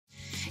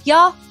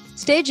Y'all,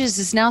 Stages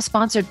is now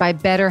sponsored by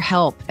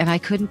BetterHelp, and I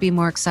couldn't be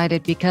more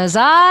excited because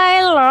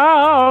I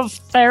love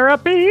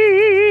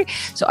therapy.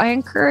 So I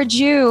encourage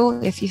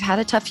you, if you've had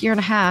a tough year and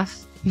a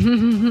half,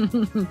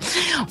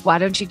 why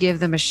don't you give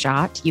them a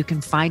shot? You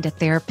can find a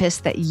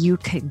therapist that you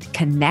can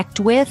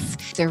connect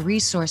with. Their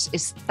resource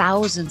is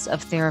thousands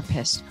of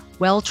therapists,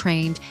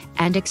 well-trained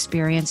and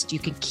experienced. You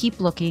can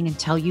keep looking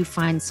until you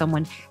find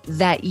someone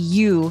that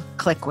you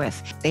click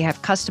with. They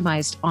have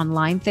customized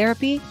online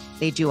therapy.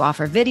 They do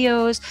offer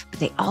videos,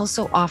 but they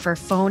also offer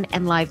phone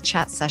and live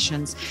chat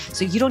sessions.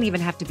 So you don't even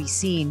have to be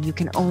seen. You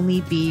can only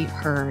be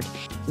heard.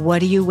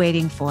 What are you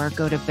waiting for?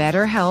 Go to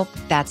BetterHelp.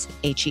 That's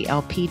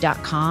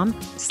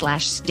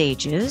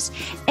HELP.com/stages.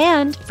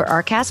 And for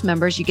our cast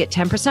members, you get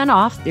 10%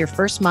 off their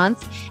first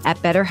month at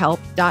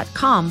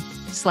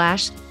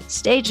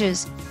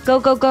BetterHelp.com/stages. Go,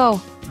 go,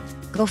 go.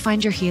 Go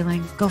find your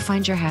healing. Go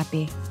find your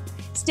happy.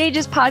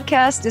 Stages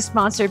podcast is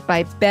sponsored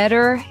by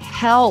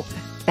BetterHelp.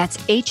 That's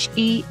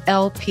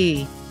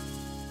HELP.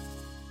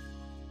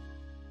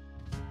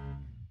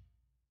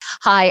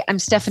 Hi, I'm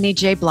Stephanie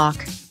J.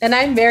 Block. And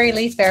I'm Mary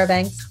Lee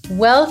Fairbanks.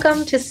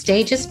 Welcome to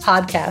Stages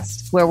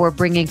Podcast, where we're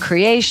bringing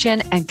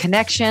creation and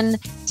connection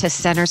to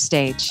center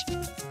stage.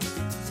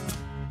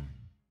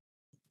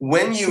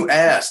 When you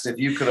asked if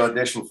you could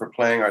audition for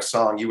playing our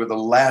song, you were the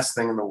last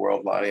thing in the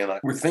world Lottie and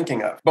I were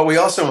thinking of. But we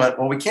also went,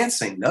 well, we can't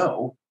say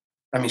no.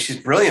 I mean, she's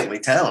brilliantly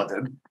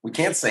talented. We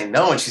can't say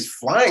no. And she's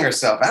flying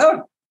herself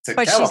out to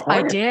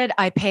California.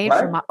 I paid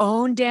for my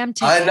own damn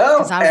ticket. I know.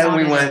 And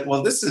we went,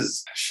 well,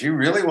 she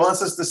really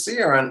wants us to see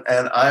her.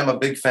 And I'm a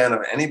big fan of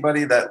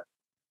anybody that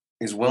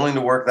is willing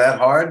to work that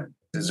hard,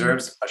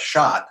 deserves a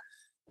shot.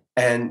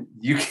 And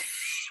we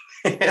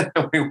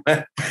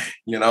went,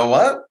 you know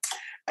what?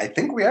 I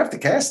think we have to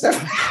cast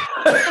Stephanie.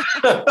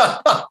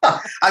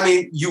 I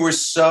mean, you were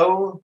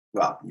so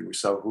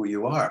who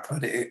you are,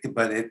 but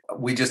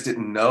we just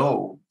didn't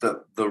know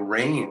the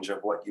range of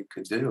what you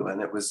could do.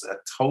 And it was a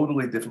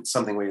totally different,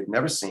 something we had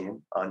never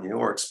seen on you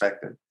or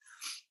expected.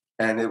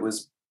 And it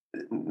was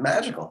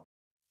magical.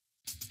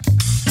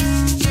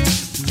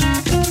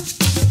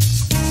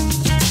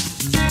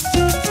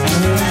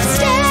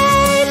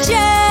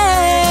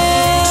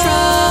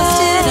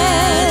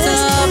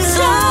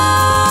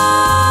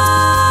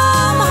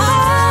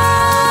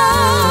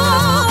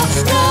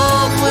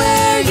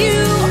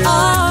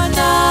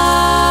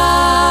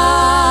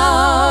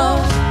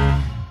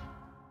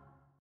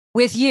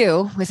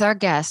 With our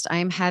guest,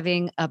 I'm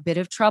having a bit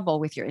of trouble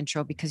with your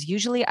intro because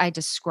usually I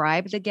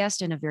describe the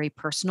guest in a very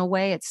personal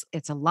way.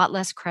 It's a lot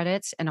less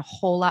credits and a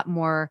whole lot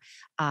more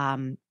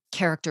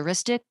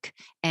characteristic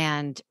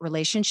and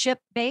relationship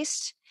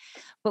based.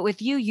 But with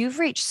you, you've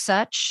reached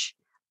such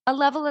a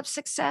level of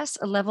success,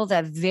 a level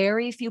that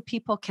very few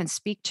people can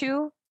speak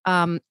to.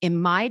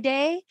 In my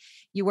day,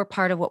 you were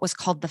part of what was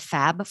called the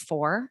Fab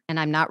Four, and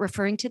I'm not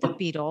referring to the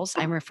Beatles.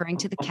 I'm referring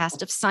to the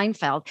cast of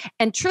Seinfeld.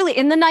 And truly,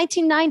 in the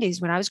 1990s,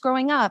 when I was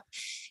growing up,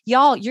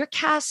 y'all, your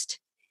cast,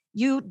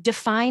 you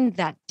defined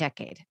that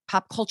decade.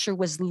 Pop culture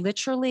was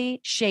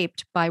literally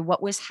shaped by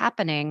what was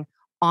happening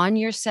on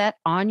your set,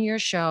 on your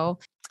show.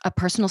 A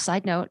personal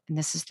side note, and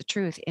this is the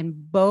truth, in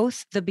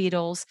both the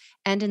Beatles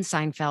and in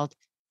Seinfeld,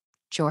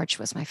 George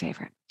was my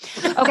favorite.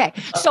 Okay,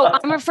 so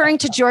I'm referring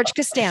to George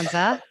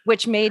Costanza,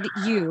 which made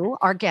you,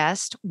 our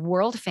guest,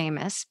 world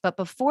famous. But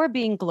before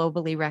being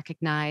globally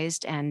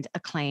recognized and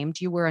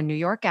acclaimed, you were a New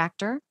York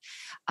actor,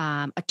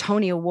 a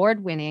Tony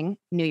Award-winning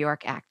New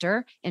York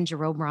actor in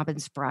Jerome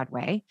Robbins'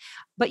 Broadway.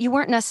 But you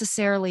weren't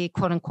necessarily,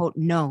 quote unquote,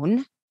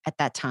 known at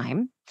that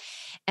time.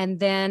 And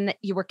then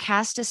you were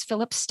cast as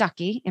Philip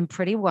Stuckey in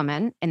Pretty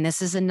Woman. And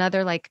this is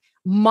another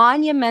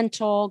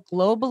monumental,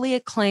 globally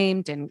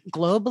acclaimed and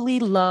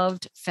globally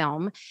loved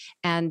film.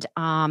 And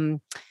I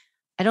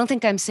don't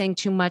think I'm saying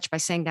too much by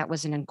saying that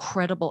was an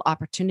incredible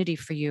opportunity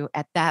for you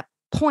at that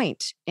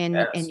point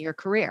in your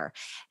career.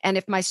 And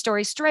if my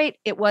story's straight,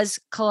 it was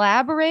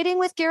collaborating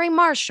with Gary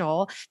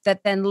Marshall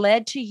that then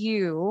led to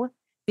you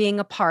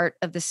being a part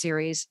of the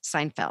series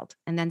Seinfeld.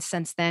 And then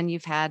since then,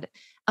 you've had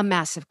a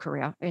massive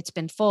career. It's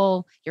been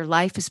full. Your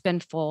life has been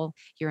full.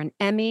 You're an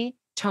Emmy,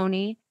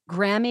 Tony,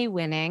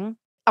 Grammy-winning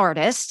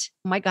artist.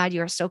 Oh my God,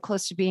 you are so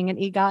close to being an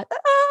EGOT.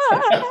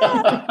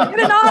 Get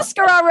an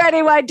Oscar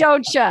already, why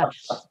don't you?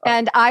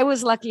 And I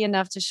was lucky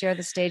enough to share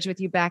the stage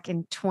with you back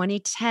in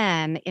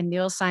 2010 in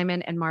Neil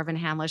Simon and Marvin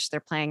Hamlish.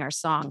 They're playing our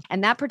song.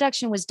 And that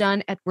production was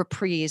done at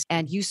Reprise,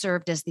 and you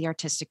served as the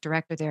artistic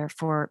director there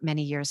for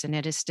many years. And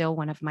it is still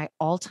one of my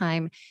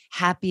all-time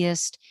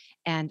happiest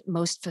and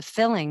most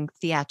fulfilling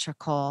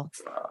theatrical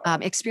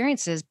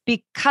experiences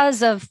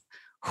because of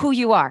who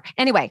you are.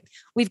 Anyway,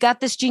 we've got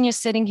this genius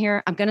sitting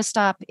here. I'm going to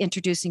stop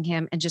introducing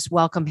him and just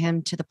welcome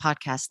him to the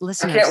podcast.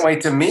 Listeners, I can't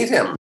wait to meet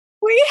him.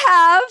 We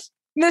have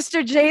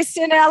Mr.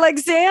 Jason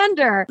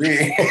Alexander.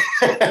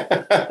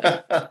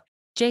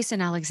 Jason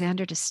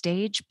Alexander to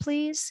stage,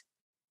 please.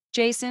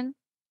 Jason,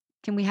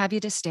 can we have you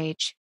to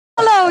stage?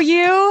 Hello,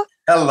 you.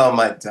 Hello,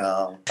 my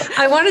doll.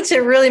 I wanted to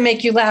really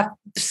make you laugh.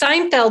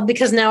 Seinfeld,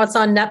 because now it's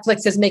on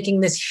Netflix, is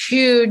making this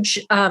huge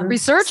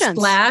Resurgence.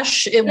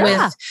 splash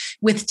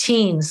with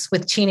teens,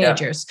 with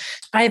teenagers.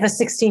 Yeah. I have a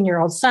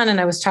 16-year-old son, and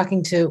I was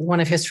talking to one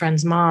of his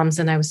friends' moms,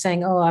 and I was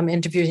saying, oh, I'm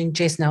interviewing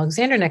Jason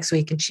Alexander next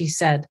week. And she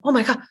said, oh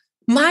my God,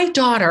 my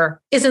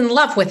daughter is in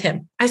love with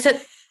him. I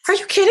said, are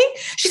you kidding?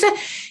 She said,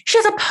 she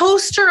has a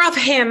poster of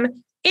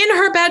him in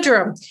her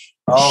bedroom.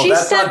 Oh, she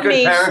that's sent not good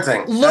me,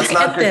 parenting. Look that's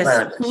not at good this.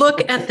 Parenting.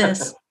 Look at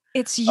this.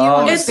 It's you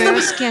on a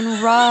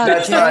bearskin rug.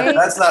 That's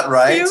not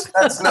right.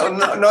 That's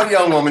no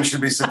young woman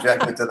should be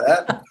subjected to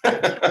that.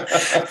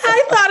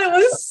 I thought it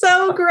was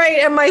so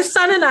great. And my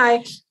son and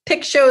I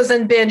pick shows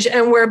and binge,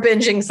 and we're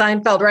binging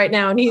Seinfeld right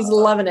now, and he's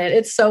loving it.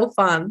 It's so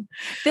fun.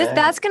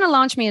 That's going to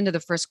launch me into the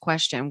first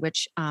question,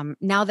 which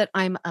now that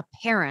I'm a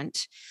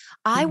parent,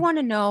 I want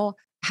to know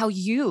how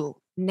you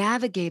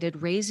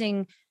navigated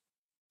raising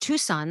two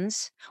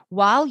sons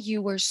while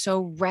you were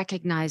so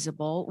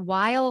recognizable,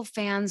 while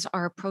fans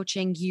are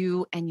approaching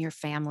you and your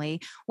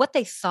family, what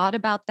they thought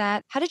about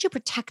that. How did you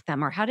protect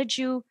them, or how did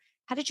you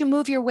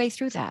move your way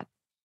through that?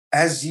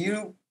 As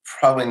you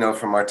probably know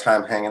from our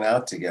time hanging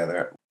out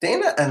together,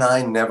 Dana and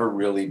I never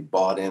really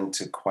bought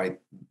into quite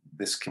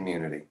this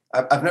community.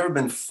 I've never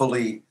been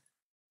fully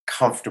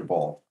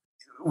comfortable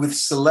with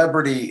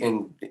celebrity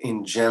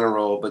in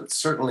general, but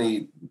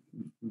certainly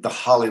the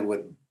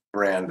Hollywood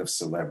brand of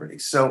celebrity.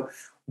 So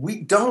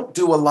we don't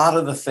do a lot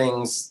of the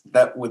things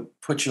that would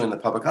put you in the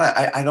public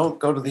eye. I don't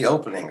go to the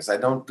openings. I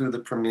don't do the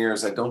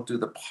premieres. I don't do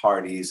the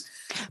parties.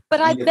 But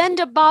I've been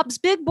to Bob's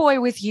Big Boy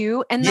with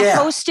you, and the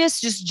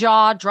hostess just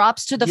jaw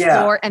drops to the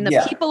floor, and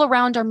the people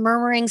around are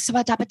murmuring. So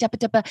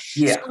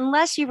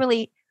unless you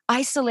really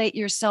isolate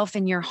yourself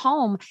in your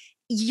home,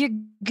 you're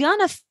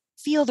gonna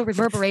feel the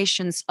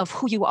reverberations of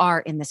who you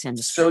are in this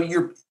industry.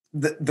 So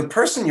the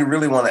person you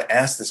really want to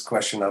ask this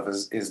question of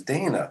is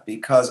Dana,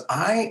 because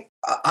I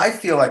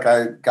feel like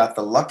I got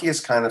the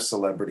luckiest kind of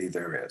celebrity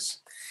there is,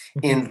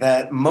 in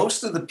that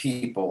most of the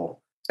people,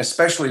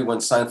 especially when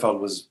Seinfeld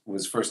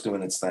was first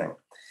doing its thing,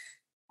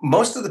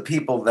 most of the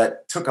people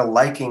that took a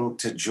liking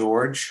to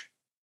George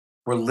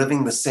were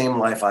living the same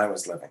life I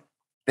was living.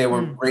 They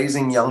were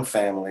raising young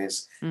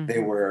families. They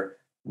were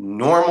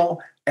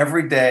normal,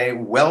 everyday,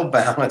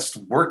 well-balanced,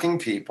 working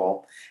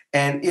people.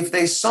 And if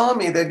they saw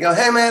me, they'd go,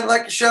 hey, man,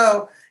 like your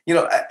show. You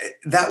know,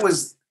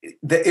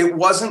 it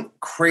wasn't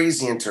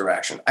crazy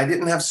interaction. I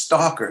didn't have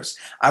stalkers.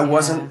 I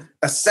wasn't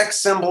a sex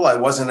symbol. I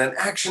wasn't an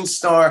action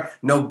star.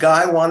 No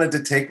guy wanted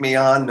to take me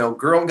on. No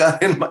girl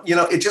got in my,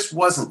 it just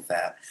wasn't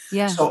that.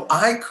 Yeah. So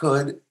I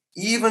could,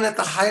 even at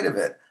the height of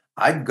it,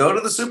 I'd go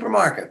to the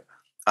supermarket.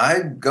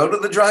 I'd go to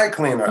the dry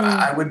cleaner.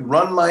 I would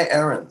run my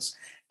errands.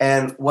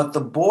 And what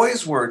the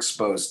boys were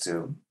exposed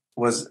to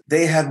was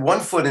they had one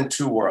foot in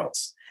two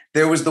worlds.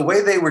 There was the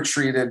way they were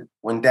treated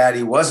when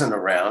Daddy wasn't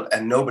around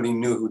and nobody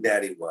knew who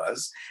Daddy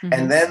was. Mm-hmm.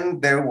 And then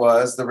there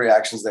was the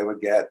reactions they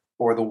would get,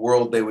 or the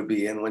world they would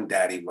be in when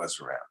Daddy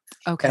was around.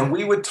 Okay. And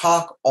we would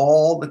talk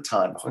all the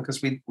time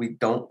because we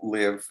don't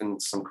live in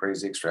some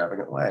crazy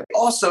extravagant way.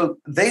 Also,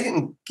 they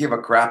didn't give a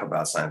crap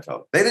about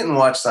Seinfeld. They didn't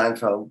watch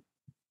Seinfeld.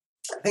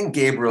 I think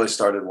Gabe really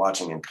started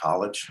watching in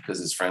college because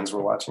his friends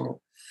were watching it.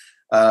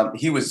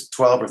 He was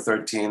 12 or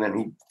 13,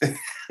 and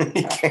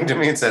he came to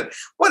me and said,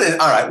 what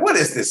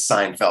is this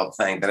Seinfeld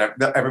thing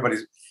that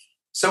everybody's...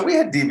 So we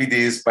had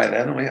DVDs by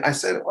then, and I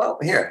said, well,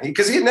 here,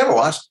 because he had never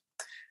watched.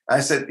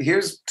 I said,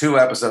 here's 2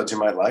 episodes you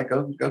might like.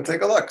 Go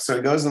take a look. So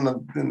he goes in the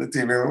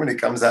TV room, and he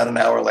comes out an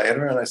hour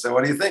later, and I said,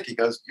 what do you think? He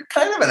goes, you're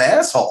kind of an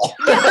asshole.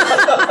 Isn't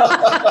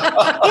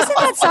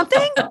that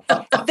something?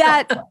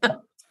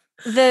 That...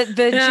 The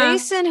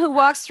Jason who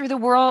walks through the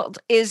world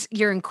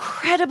you're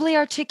incredibly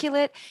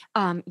articulate.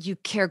 You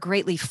care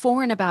greatly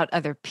for and about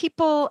other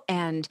people,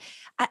 and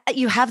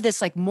you have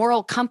this like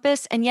moral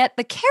compass, and yet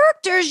the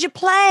characters you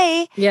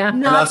play,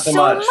 not so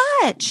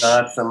much.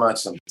 Not so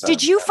much. Sometimes.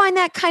 Did you find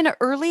that kind of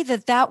early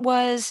that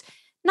was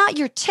not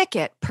your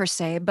ticket per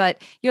se,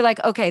 but you're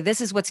like, okay, this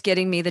is what's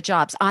getting me the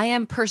jobs. I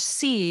am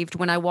perceived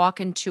when I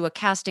walk into a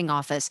casting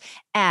office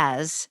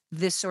as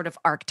this sort of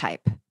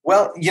archetype.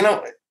 Well,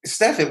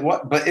 Steph, it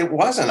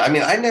wasn't. I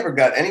mean, I never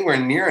got anywhere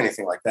near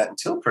anything like that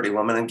until Pretty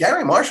Woman. And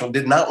Gary Marshall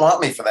did not want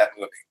me for that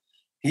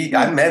movie.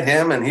 I met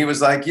him, and he was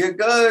like, "You're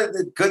good.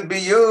 It could be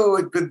you.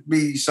 It could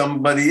be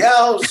somebody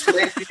else.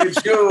 Maybe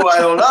it's you. I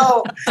don't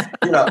know."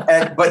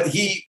 But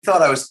he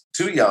thought I was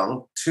too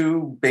young,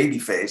 too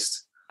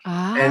baby-faced,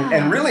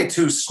 and really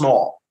too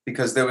small.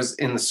 Because there was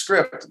in the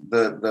script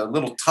the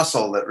little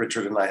tussle that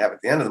Richard and I have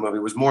at the end of the movie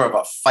was more of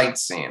a fight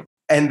scene,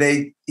 and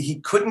he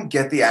couldn't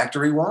get the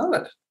actor he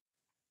wanted.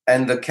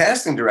 And the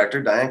casting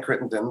director, Diane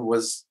Crittenden,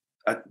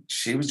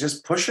 she was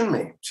just pushing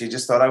me. She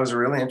just thought I was a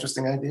really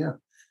interesting idea.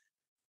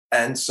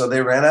 And so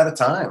they ran out of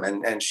time.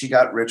 And she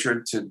got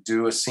Richard to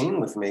do a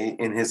scene with me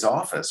in his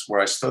office where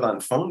I stood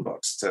on phone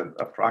books to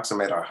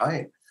approximate our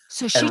height.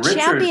 So she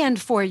championed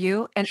for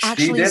you and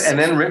actually... She did, and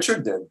then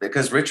Richard did,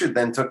 because Richard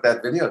then took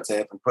that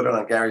videotape and put it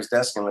on Gary's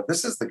desk and went,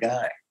 this is the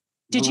guy.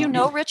 Did you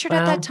know Richard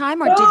at Wow. that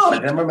time, or No, did I he?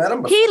 never met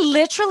him before. He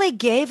literally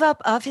gave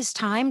up of his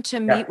time to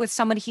meet with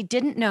somebody he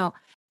didn't know.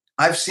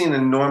 I've seen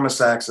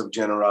enormous acts of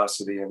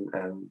generosity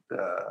and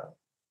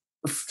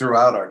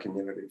throughout our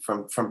community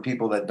from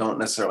people that don't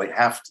necessarily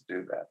have to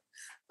do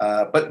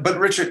that. But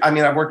Richard, I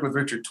mean, I've worked with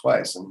Richard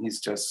twice, and he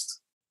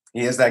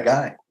is that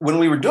guy. When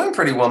we were doing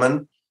Pretty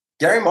Woman,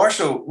 Gary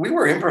Marshall, we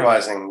were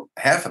improvising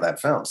half of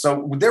that film.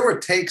 So there were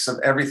takes of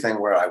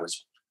everything where I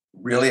was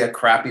really a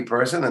crappy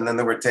person, and then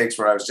there were takes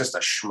where I was just a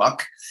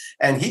schmuck.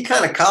 And he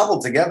kind of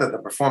cobbled together the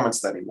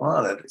performance that he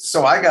wanted.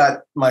 So I got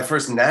my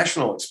first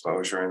national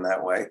exposure in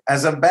that way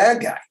as a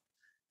bad guy.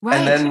 Right.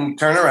 And then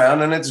turn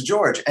around and it's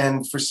George.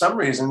 And for some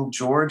reason,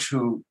 George,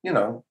 who, you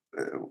know,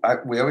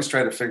 we always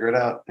try to figure it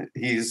out.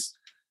 He's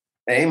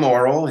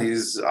amoral,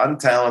 he's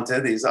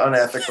untalented, he's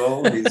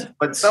unethical,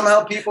 but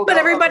somehow people. But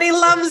everybody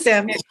loves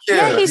him.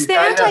 He's the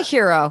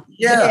anti-hero.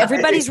 Yeah,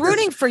 everybody's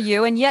rooting for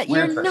you, and yet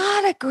you're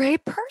not a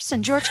great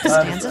person. George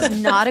Costanza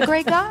is not a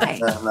great guy.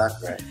 No, not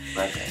great.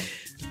 Not great.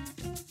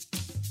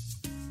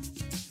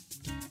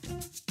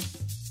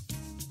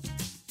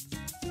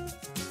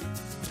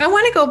 I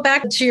want to go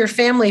back to your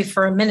family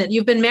for a minute.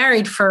 You've been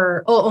married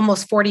for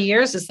almost 40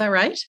 years. Is that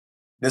right?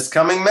 This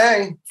coming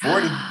May,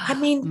 40. I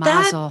mean,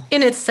 that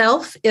in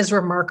itself is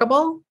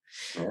remarkable.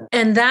 Yeah.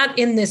 And that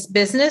in this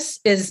business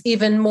is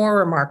even more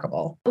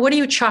remarkable. What do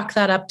you chalk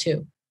that up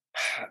to?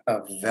 A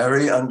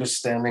very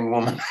understanding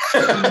woman.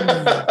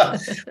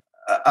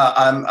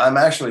 I'm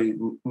actually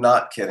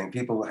not kidding.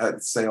 People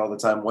say all the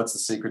time, what's the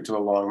secret to a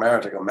long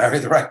marriage? I go, marry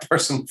the right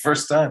person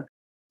first time.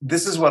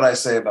 This is what I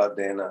say about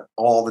Dana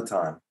all the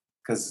time.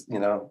 Because, you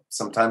know,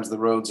 sometimes the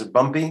roads are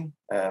bumpy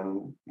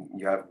and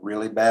you have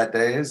really bad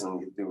days and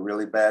you do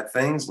really bad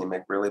things and you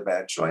make really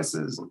bad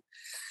choices.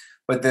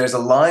 But there's a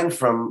line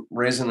from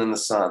Raisin in the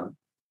Sun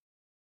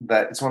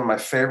that it's one of my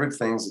favorite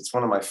things. It's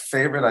one of my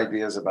favorite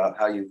ideas about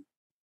how you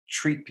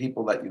treat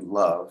people that you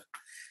love.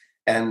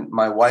 And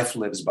my wife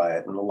lives by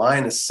it. And the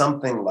line is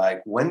something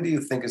like, when do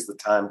you think is the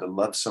time to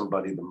love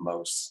somebody the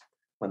most?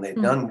 When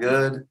they've done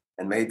good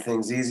and made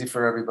things easy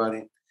for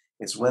everybody.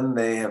 It's when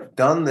they have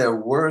done their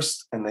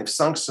worst and they've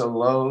sunk so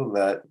low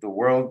that the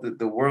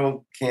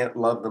world can't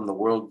love them. The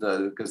world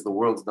does, because the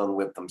world's done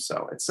with them.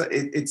 So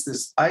it's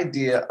this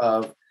idea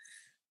of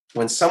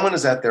when someone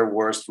is at their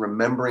worst,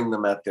 remembering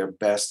them at their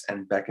best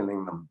and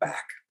beckoning them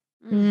back.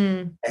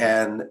 Mm.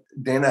 And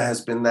Dana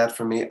has been that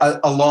for me,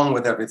 along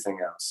with everything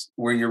else.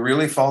 Where you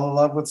really fall in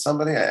love with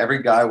somebody,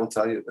 every guy will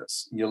tell you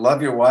this. You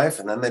love your wife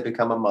and then they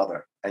become a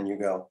mother and you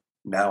go,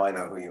 now I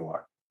know who you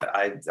are.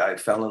 I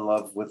fell in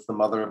love with the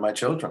mother of my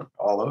children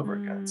all over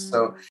again.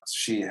 So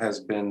she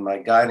has been my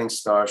guiding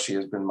star. She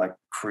has been my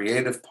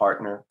creative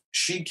partner.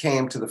 She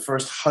came to the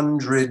first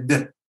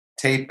 100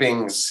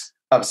 tapings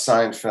of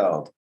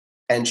Seinfeld.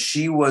 And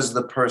she was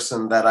the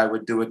person that I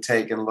would do a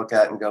take and look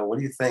at and go, what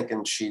do you think?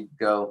 And she'd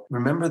go,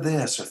 remember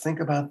this, or think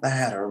about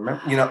that, or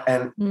remember, you know,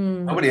 and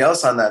nobody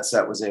else on that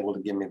set was able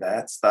to give me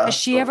that stuff. Has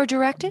she ever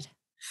directed?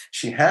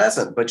 She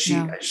hasn't, but she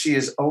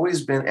has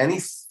always been, any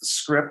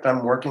script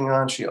I'm working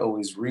on, she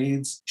always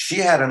reads. She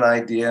had an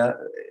idea.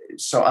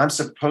 So I'm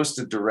supposed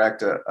to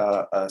direct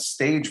a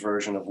stage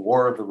version of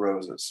War of the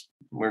Roses.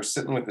 We're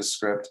sitting with the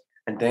script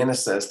and Dana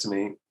says to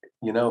me,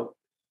 you know,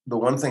 the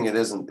one thing it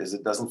isn't is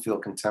it doesn't feel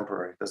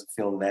contemporary. It doesn't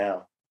feel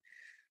now.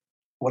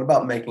 What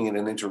about making it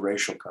an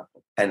interracial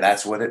couple? And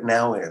that's what it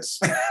now is.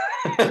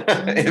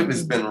 It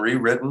has been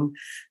rewritten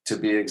to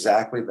be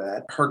exactly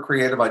that. Her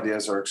creative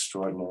ideas are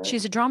extraordinary.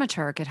 She's a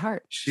dramaturg at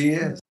heart. She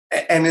is.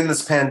 And in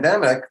this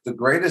pandemic, the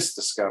greatest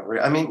discovery,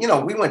 I mean, you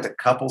know, we went to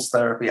couples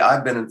therapy.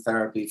 I've been in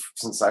therapy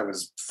since I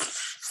was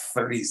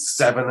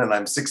 37 and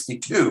I'm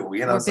 62.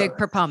 You know, we're big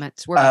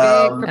proponents. We're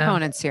big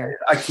proponents here.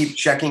 I keep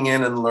checking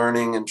in and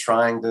learning and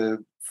trying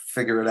to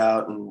figure it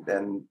out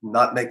and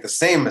not make the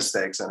same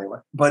mistakes anyway.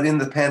 But in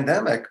the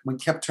pandemic, we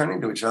kept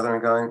turning to each other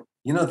and going,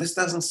 you know, this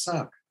doesn't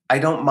suck. I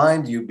don't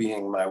mind you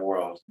being my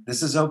world.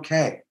 This is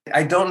okay.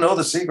 I don't know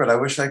the secret. I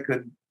wish I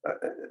could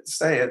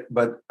say it,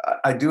 but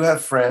I do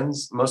have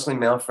friends, mostly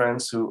male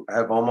friends, who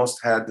have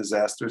almost had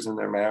disasters in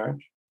their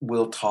marriage.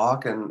 We'll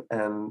talk and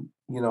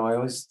you know, I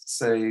always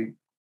say,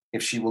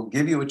 if she will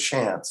give you a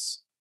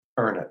chance,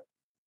 earn it.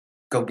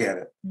 Go get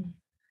it.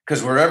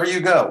 Because wherever you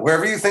go,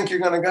 wherever you think you're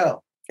going to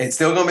go, it's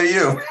still going to be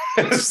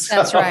you. So.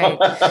 That's right.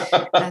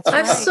 That's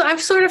right.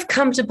 I've sort of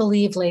come to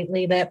believe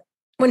lately that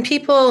when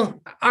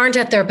people aren't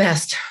at their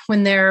best,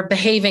 when they're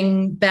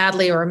behaving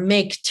badly or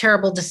make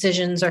terrible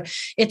decisions, or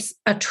it's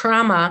a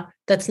trauma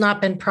that's not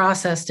been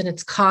processed and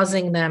it's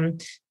causing them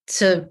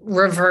to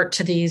revert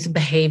to these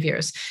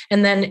behaviors.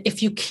 And then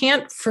if you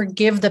can't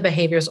forgive the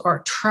behaviors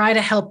or try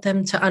to help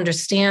them to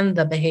understand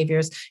the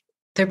behaviors,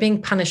 they're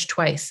being punished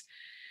twice.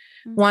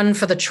 One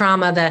for the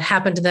trauma that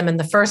happened to them in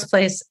the first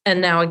place,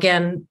 and now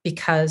again,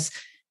 because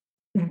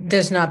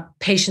there's not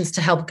patience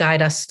to help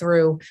guide us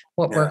through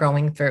what we're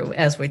going through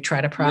as we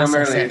try to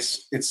process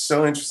it. It's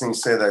so interesting you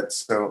say that.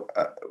 So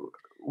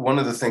one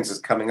of the things that's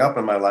coming up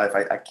in my life,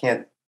 I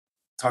can't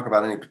talk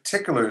about any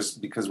particulars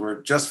because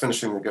we're just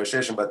finishing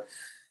negotiation, but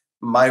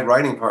my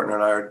writing partner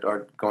and I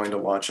are going to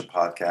launch a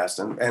podcast,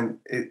 and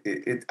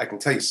I can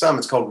tell you some.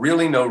 It's called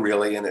Really No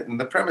Really, and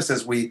the premise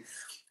is we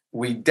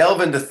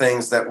delve into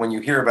things that when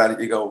you hear about it,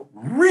 you go,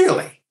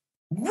 really,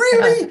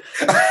 really,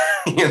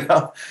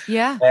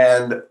 Yeah.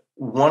 And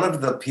one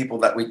of the people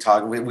that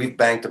we've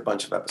banked a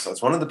bunch of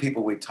episodes. One of the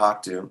people we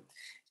talked to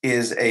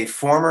is a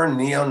former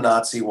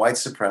neo-Nazi white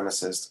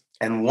supremacist,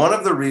 and one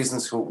of the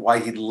reasons why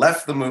he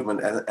left the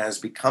movement and has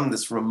become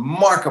this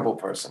remarkable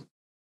person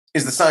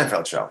is the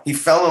Seinfeld show. He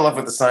fell in love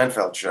with the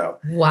Seinfeld show.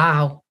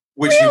 Wow.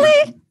 Which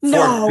Really?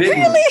 No,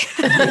 really?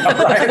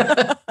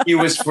 Right? He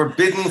was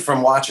forbidden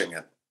from watching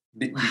it.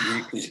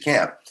 You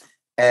can't.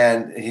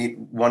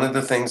 And one of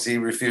the things he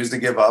refused to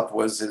give up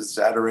was his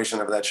adoration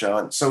of that show.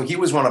 And so he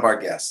was one of our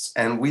guests.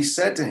 And we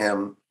said to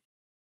him,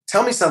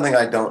 tell me something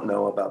I don't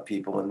know about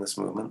people in this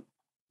movement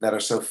that are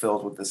so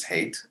filled with this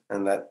hate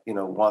and that,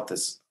 want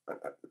this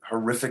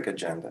horrific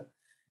agenda.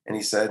 And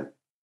he said,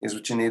 here's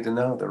what you need to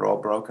know. They're all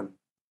broken.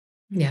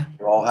 Yeah.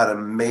 They all had a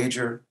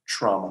major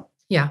trauma.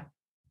 Yeah.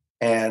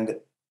 And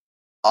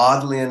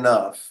oddly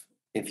enough,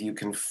 if you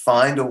can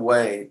find a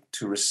way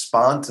to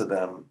respond to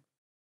them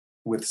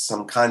with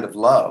some kind of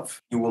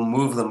love, you will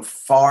move them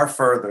far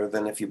further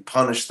than if you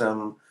punish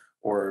them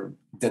or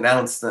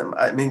denounce them.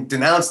 I mean,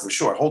 denounce them,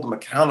 sure, hold them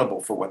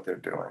accountable for what they're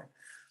doing.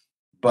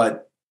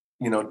 But,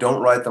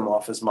 don't write them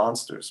off as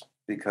monsters,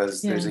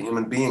 because there's a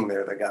human being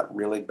there that got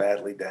really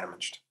badly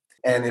damaged.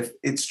 And if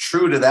it's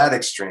true to that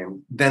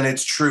extreme, then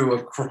it's true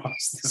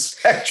across the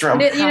spectrum.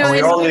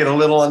 We all need a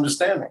little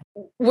understanding.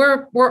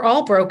 We're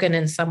all broken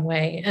in some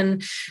way.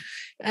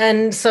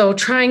 And so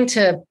trying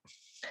to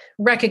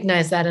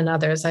recognize that in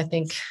others, I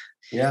think.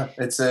 Yeah,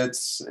 it's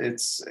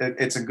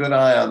a good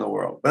eye on the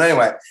world. But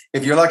anyway,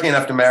 if you're lucky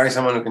enough to marry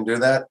someone who can do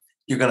that,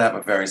 you're going to have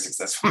a very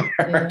successful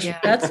marriage. Yeah.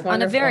 That's wonderful.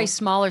 On a very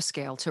smaller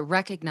scale, to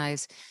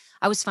recognize,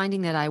 I was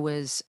finding that I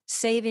was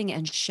saving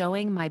and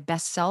showing my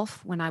best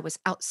self when I was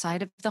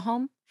outside of the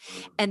home.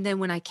 And then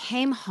when I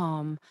came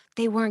home,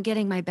 they weren't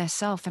getting my best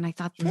self. And I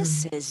thought,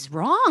 this is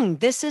wrong.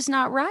 This is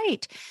not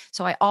right.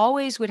 So I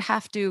always would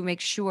have to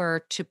make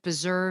sure to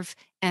preserve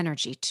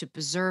energy, to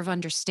preserve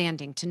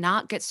understanding, to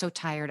not get so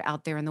tired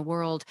out there in the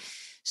world,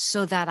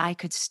 so that I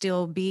could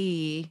still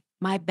be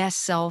my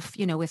best self,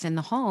 within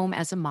the home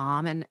as a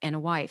mom and a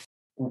wife.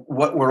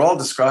 What we're all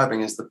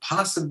describing is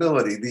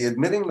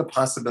admitting the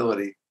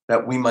possibility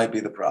that we might be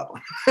the problem.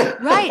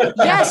 Right.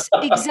 Yes,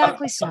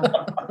 exactly so.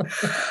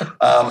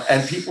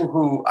 And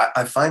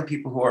I find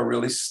people who are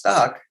really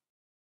stuck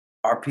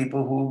are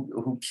people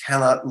who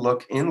cannot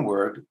look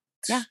inward.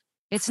 Yeah.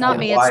 It's not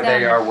me. Why it's them.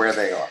 they are where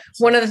they are.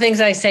 One of the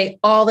things I say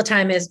all the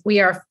time is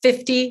we are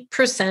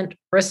 50%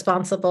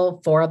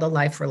 responsible for the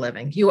life we're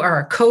living. You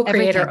are a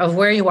co-creator of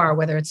where you are,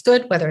 whether it's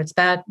good, whether it's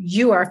bad.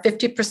 You are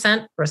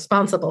 50%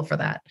 responsible for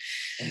that.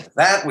 And with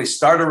that, we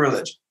start a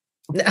religion.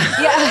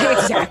 Yeah,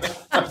 exactly.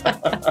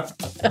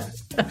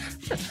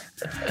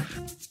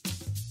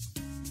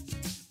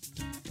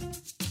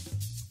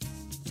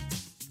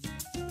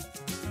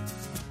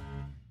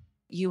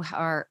 You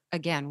are,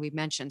 again, we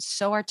mentioned,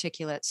 so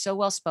articulate, so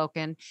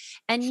well-spoken,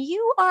 and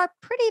you are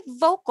pretty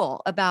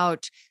vocal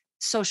about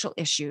social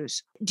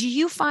issues. Do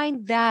you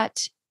find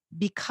that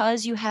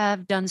because you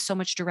have done so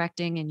much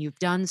directing and you've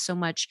done so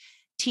much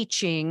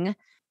teaching,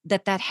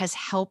 that has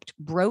helped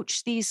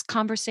broach these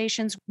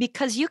conversations?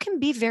 Because you can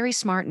be very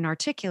smart and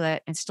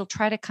articulate and still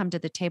try to come to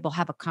the table,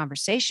 have a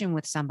conversation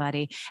with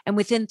somebody, and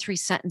within 3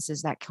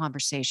 sentences, that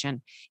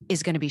conversation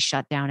is going to be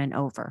shut down and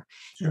over.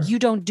 Sure. You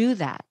don't do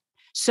that.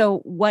 So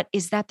what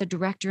is that, the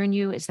director in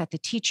you? Is that the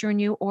teacher in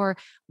you? Or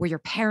were your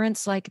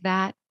parents like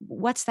that?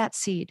 What's that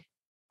seed?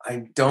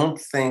 I don't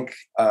think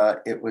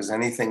it was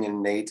anything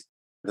innate.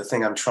 The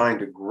thing I'm trying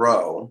to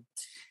grow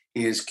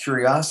is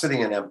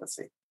curiosity and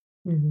empathy.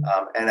 Mm-hmm.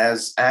 And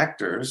as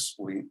actors,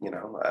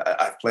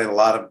 I've played a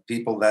lot of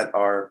people that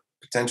are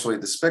potentially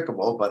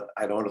despicable, but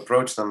I don't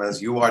approach them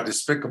as you are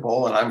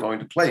despicable and I'm going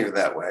to play you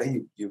that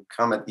way. You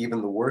come at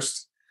even the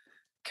worst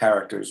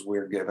characters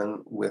we're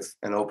given with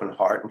an open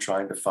heart and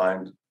trying to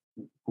find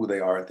who they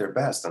are at their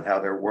best and how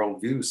their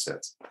worldview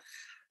sits.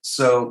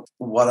 So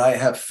what I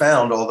have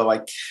found, although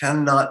I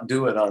cannot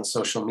do it on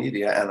social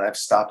media and I've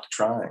stopped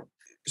trying,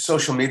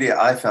 social media,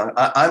 I found,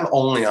 I'm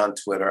only on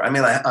Twitter. I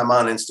mean, I'm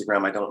on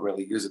Instagram. I don't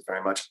really use it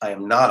very much. I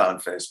am not on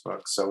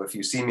Facebook. So if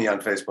you see me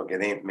on Facebook,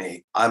 it ain't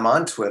me. I'm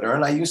on Twitter,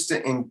 and I used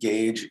to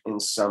engage in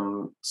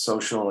some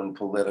social and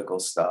political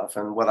stuff.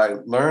 And what I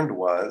learned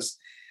was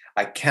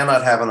I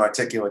cannot have an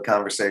articulate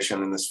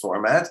conversation in this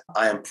format.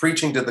 I am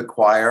preaching to the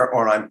choir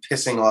or I'm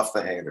pissing off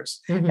the haters.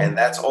 Mm-hmm. And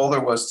that's all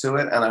there was to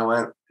it. And I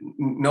went,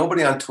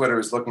 nobody on Twitter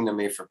is looking to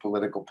me for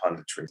political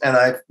punditry. And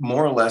I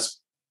more or less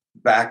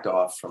backed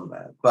off from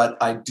that. But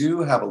I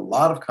do have a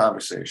lot of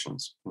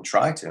conversations, and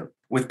try to,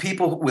 with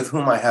people with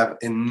whom I have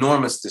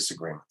enormous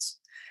disagreements.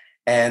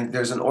 And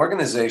there's an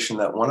organization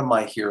that one of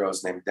my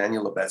heroes named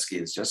Daniel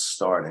Lubetsky is just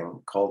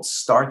starting called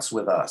Starts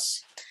With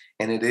Us.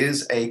 And it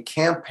is a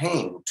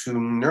campaign to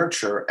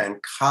nurture and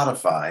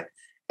codify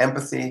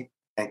empathy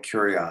and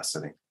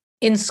curiosity.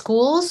 In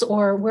schools,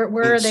 or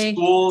where are they? In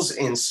schools,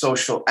 in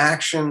social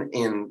action,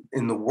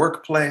 in the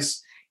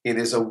workplace. It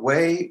is a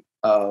way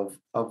of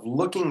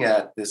looking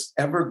at this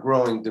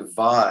ever-growing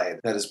divide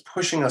that is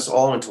pushing us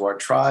all into our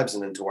tribes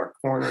and into our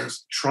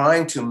corners,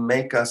 trying to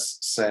make us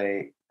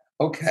say,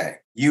 okay,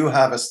 you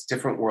have a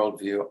different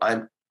worldview.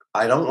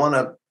 I don't want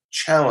to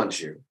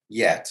challenge you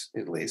yet,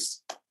 at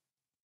least.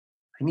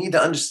 I need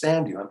to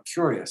understand you. I'm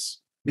curious.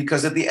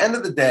 Because at the end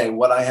of the day,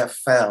 what I have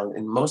found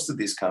in most of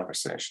these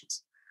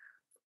conversations,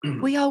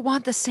 we all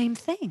want the same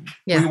thing.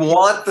 We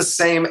want the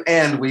same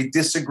end. We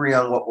disagree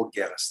on what will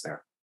get us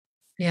there.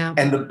 Yeah.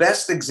 And the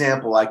best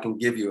example I can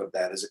give you of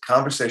that is a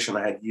conversation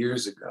I had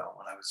years ago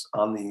when I was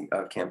on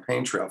the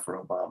campaign trail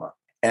for Obama.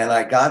 And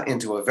I got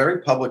into a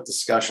very public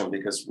discussion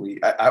because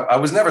I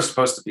was never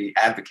supposed to be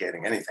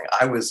advocating anything.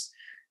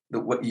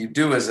 What you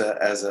do as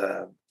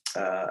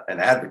an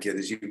advocate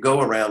is you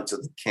go around to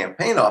the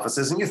campaign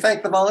offices and you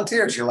thank the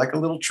volunteers. You're like a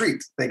little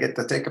treat. They get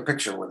to take a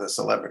picture with a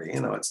celebrity.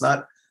 It's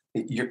not,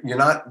 you're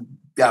not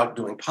out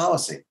doing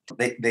policy.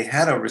 They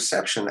had a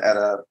reception at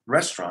a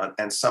restaurant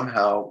and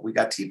somehow we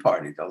got tea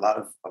partied. A lot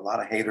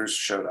of haters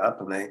showed up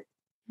and they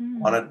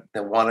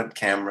wanted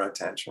camera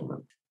attention.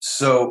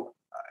 So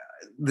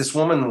this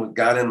woman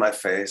got in my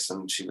face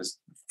and she was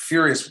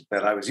furious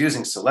that I was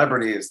using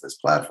celebrity as this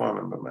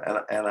platform.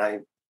 And I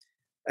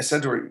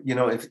said to her,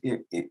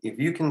 if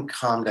you can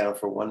calm down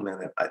for 1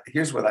 minute,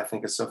 here's what I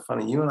think is so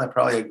funny. You and I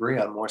probably agree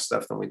on more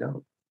stuff than we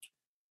don't.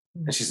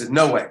 And she said,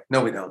 no way.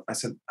 No, we don't. I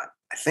said,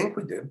 I think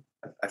we do.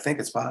 I think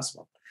it's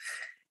possible.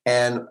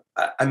 And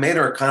I made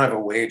her kind of a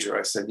wager.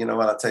 I said, you know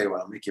what? I'll tell you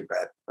what, I'll make you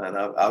bet. And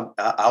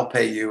I'll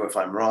pay you if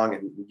I'm wrong.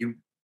 And you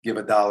give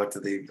 $1 to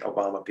the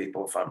Obama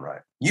people if I'm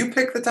right. You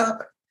pick the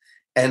topic.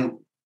 And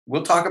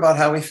we'll talk about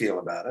how we feel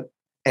about it.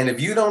 And if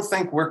you don't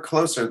think we're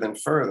closer than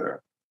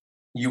further,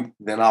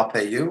 then I'll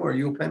pay you or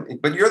you'll pay me.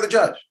 But you're the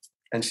judge.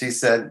 And she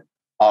said,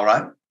 all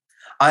right.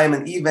 I am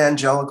an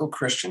evangelical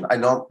Christian. I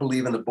don't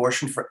believe in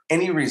abortion for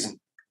any reason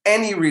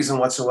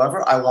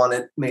whatsoever. I want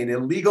it made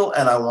illegal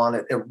and I want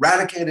it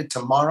eradicated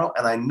tomorrow.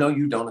 And I know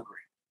you don't agree.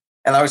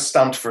 And I was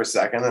stumped for a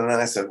second. And then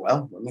I said,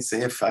 well, let me see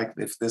if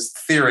this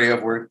theory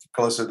of we're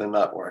closer than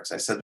not works. I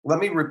said, let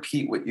me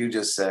repeat what you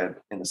just said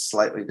in a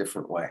slightly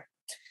different way.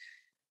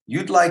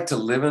 You'd like to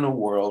live in a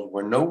world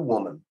where no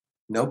woman,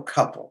 no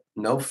couple,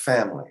 no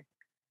family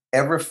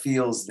ever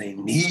feels they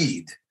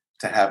need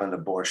to have an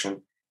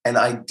abortion, and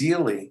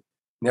ideally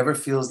never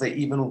feels they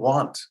even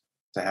want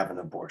to have an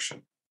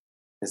abortion.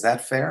 Is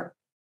that fair?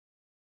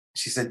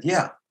 She said,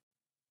 yeah.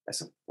 I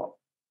said, well,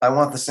 I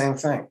want the same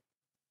thing.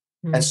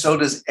 Mm-hmm. And so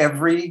does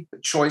every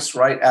choice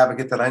right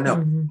advocate that I know.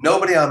 Mm-hmm.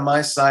 Nobody on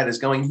my side is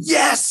going,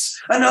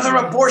 yes, another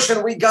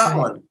abortion, we got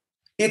one.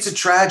 It's a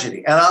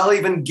tragedy. And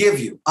I'll give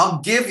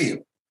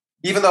you,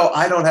 even though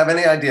I don't have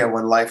any idea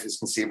when life is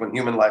conceived, when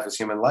human life is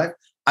human life,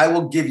 I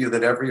will give you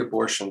that every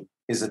abortion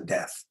is a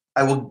death.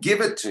 I will give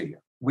it to you.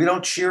 We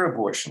don't cheer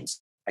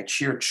abortions. I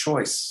cheer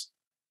choice.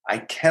 I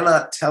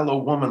cannot tell a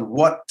woman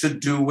what to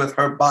do with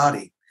her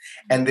body.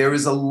 And there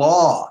is a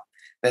law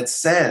that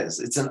says,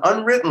 it's an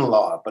unwritten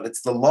law, but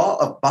it's the law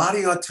of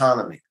body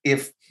autonomy.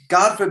 If,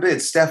 God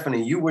forbid,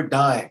 Stephanie, you were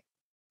dying,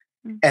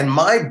 and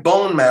my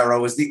bone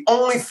marrow is the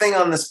only thing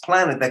on this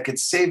planet that could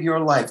save your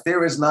life,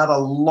 there is not a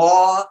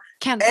law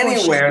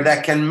anywhere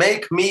that can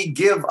make me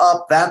give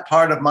up that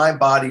part of my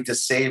body to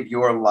save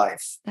your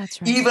life.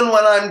 That's right. Even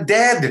when I'm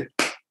dead.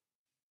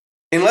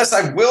 Unless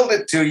I've willed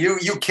it to you,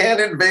 you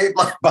can't invade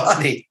my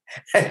body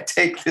and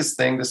take this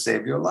thing to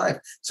save your life.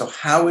 So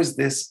how is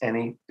this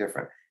any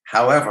different?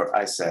 However,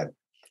 I said,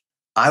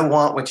 I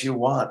want what you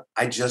want.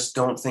 I just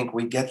don't think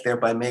we get there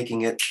by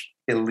making it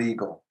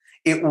illegal.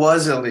 It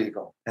was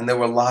illegal. And there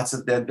were lots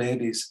of dead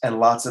babies and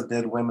lots of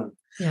dead women.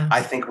 Yeah.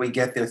 I think we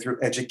get there through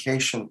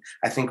education.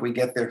 I think we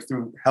get there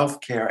through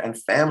healthcare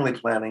and family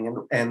planning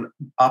and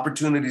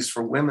opportunities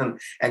for women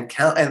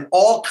and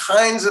all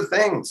kinds of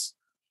things.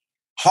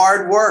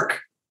 Hard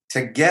work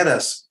to get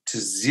us to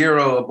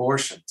 0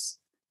 abortions.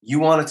 You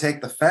want to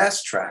take the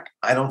fast track.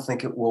 I don't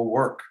think it will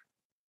work.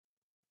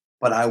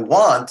 But I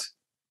want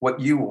what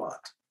you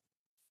want.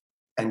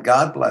 And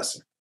God bless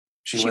her.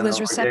 She went was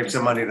over, receptive. gave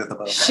some money to the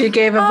Obama. She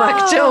gave a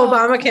buck to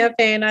Obama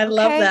campaign. I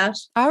love that.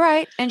 All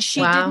right. And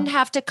she didn't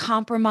have to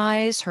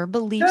compromise her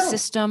belief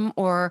system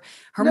or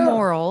her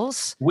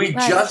morals. We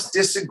just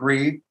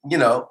disagreed.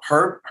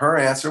 Her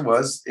answer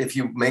was, if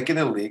you make it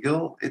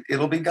illegal,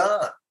 it'll be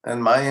gone.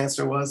 And my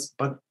answer was,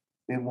 but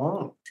it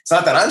won't. It's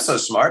not that I'm so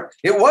smart.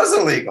 It was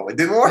illegal. It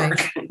didn't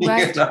work.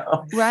 Right.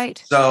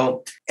 Right.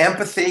 So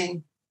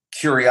empathy,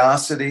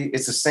 curiosity,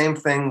 it's the same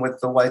thing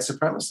with the white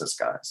supremacist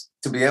guys.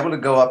 To be able to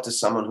go up to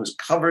someone who's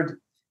covered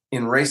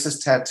in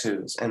racist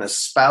tattoos and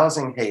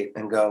espousing hate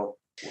and go,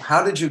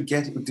 how did you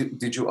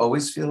did you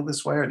always feel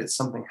this way, or did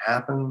something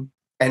happen?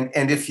 And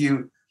if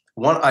you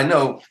want, I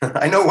know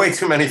way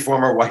too many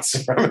former white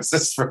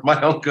supremacists for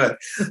my own good,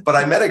 but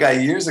I met a guy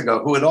years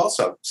ago who had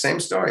also, same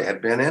story,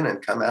 had been in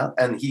and come out,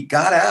 and he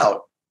got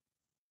out.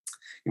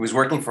 He was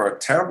working for a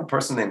terrible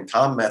person named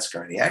Tom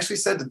Metzger. And he actually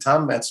said to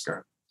Tom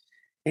Metzger,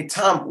 hey,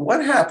 Tom,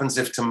 what happens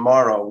if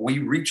tomorrow we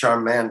reach our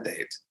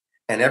mandate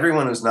and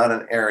everyone who's not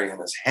an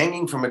Aryan is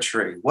hanging from a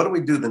tree? What do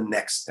we do the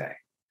next day?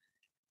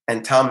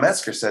 And Tom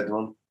Metzger said to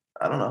him,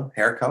 I don't know,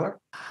 hair color?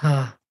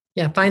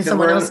 Yeah, find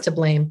someone else to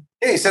blame.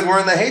 Yeah, he said, we're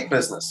in the hate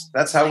business.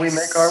 That's how we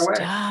make our way.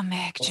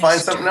 We'll find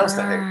something else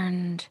to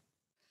hate.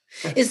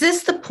 Is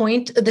this the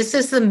point? This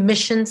is the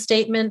mission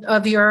statement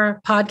of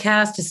your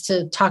podcast, is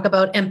to talk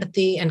about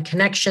empathy and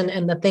connection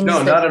and the things.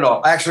 No, not at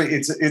all. Actually,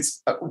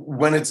 it's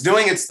when it's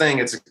doing its thing,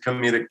 it's a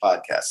comedic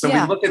podcast. So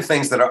we look at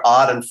things that are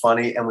odd and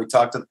funny, and we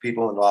talk to the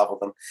people involved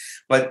with them.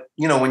 But,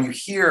 when you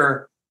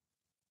hear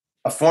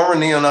a former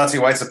neo-Nazi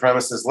white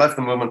supremacist left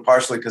the movement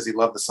partially because he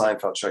loved the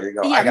Seinfeld show, you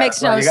go, it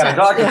makes no sense. You got to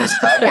talk to this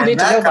guy. And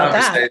that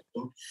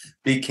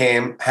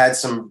conversation had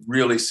some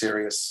really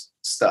serious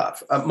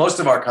stuff. Most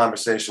of our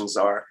conversations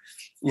are,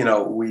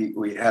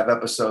 we have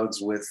episodes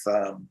with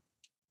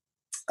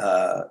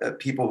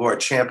people who are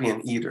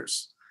champion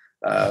eaters,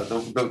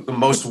 the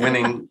most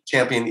winning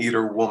champion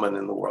eater woman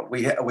in the world.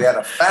 We had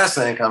a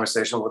fascinating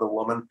conversation with a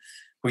woman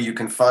who you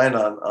can find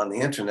on the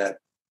internet.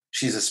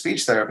 She's a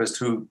speech therapist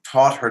who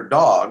taught her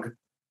dog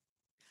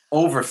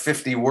over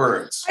 50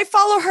 words. I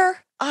follow her.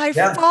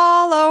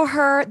 Follow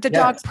her. The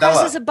dog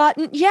presses a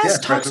button. Yes,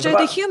 talks to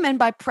the human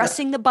by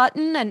pressing the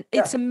button. And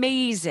it's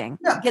amazing.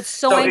 Yeah. Gets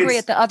so angry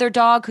at the other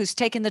dog who's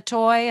taken the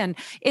toy. And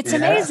it's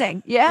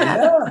amazing.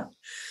 Yeah.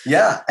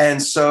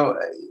 And so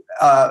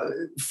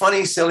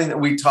funny, silly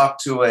that we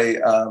talked to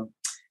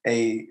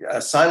a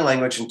sign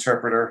language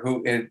interpreter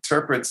who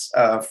interprets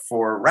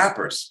for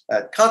rappers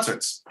at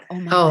concerts.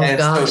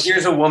 So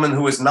here's a woman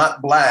who is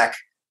not Black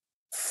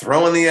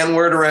throwing the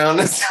N-word around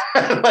in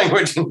sign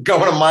language and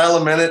going a mile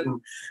a minute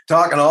and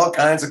talking all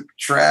kinds of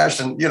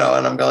trash. And, and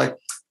I'm going,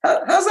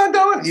 how's that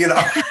going? You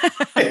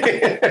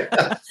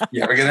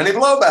ever get any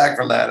blowback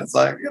from that? It's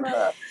like,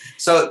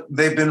 So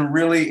they've been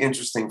really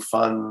interesting,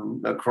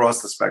 fun,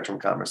 across the spectrum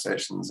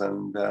conversations.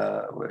 And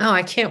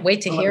I can't wait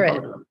to hear it.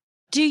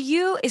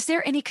 Is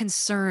there any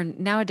concern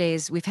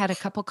nowadays? We've had a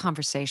couple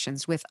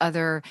conversations with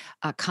other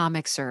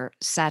comics or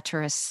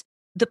satirists.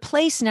 The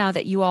place now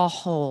that you all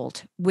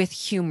hold with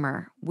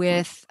humor,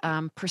 with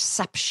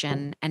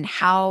perception, and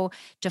how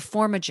to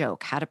form a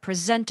joke, how to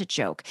present a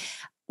joke,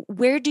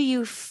 where do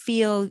you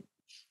feel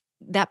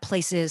that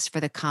place is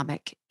for the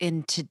comic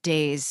in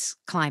today's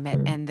climate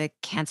and the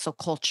cancel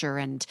culture?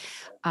 And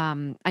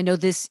I know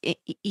this,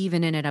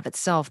 even in and of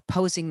itself,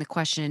 posing the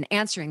question and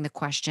answering the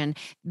question,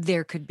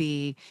 there could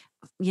be,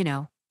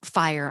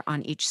 fire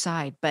on each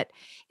side. But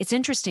it's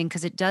interesting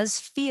because it does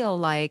feel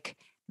like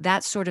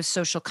that sort of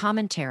social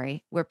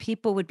commentary where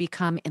people would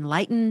become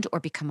enlightened or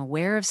become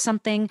aware of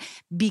something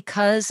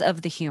because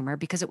of the humor,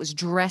 because it was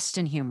dressed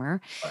in humor,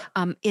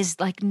 is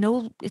like,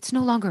 it's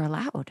no longer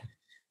allowed.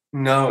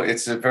 No,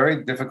 it's a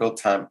very difficult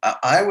time.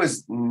 I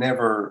was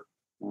never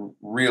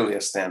really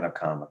a stand-up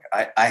comic.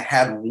 I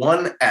had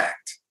one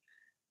act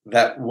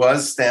that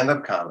was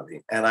stand-up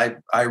comedy, and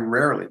I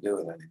rarely do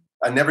it anymore.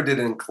 I never did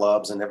it in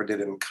clubs. I never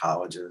did it in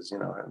colleges,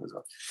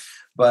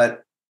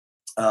 but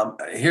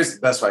here's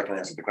the best way I can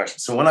answer the question.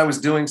 So when I was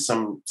doing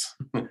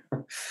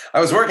I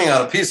was working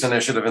on a peace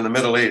initiative in the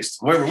Middle East.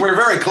 We're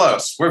very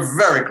close. We're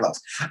very close.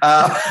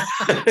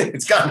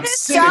 It's gotten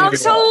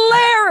sounds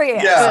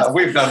hilarious. Yeah,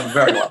 we've done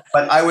very well.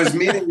 But I was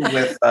meeting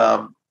with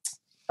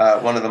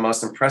one of the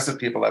most impressive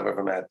people I've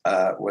ever met,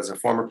 was a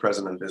former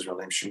president of Israel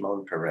named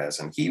Shimon Peres.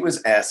 And he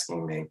was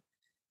asking me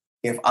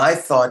if I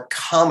thought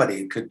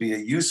comedy could be a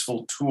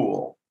useful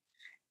tool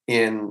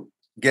in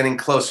getting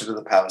closer to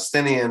the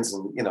Palestinians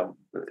and,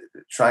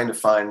 trying to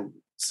find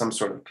some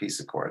sort of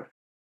peace accord.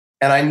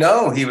 And I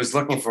know he was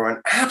looking for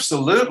an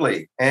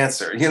absolutely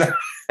answer,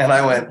 and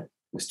I went,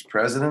 Mr.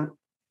 President,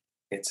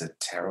 it's a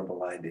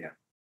terrible idea.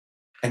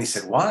 And he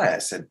said, why? I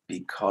said,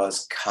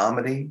 because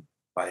comedy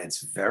by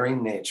its very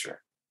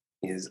nature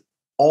is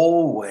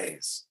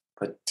always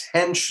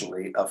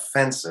potentially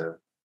offensive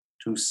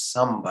to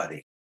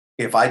somebody.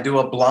 If I do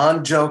a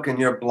blonde joke and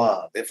you're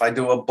blonde, if I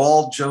do a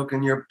bald joke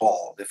and you're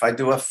bald, if I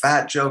do a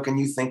fat joke and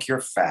you think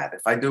you're fat, if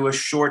I do a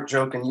short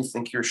joke and you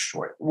think you're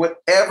short,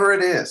 whatever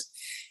it is,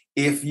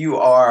 if you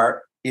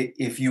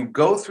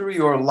go through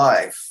your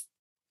life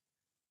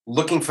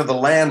looking for the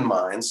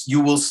landmines, you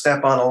will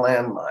step on a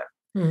landmine.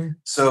 Mm-hmm.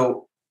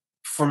 So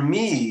for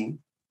me,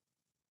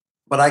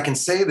 but I can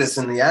say this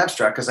in the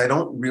abstract because I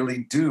don't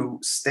really do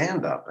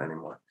stand-up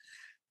anymore.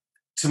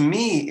 To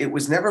me, it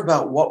was never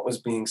about what was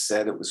being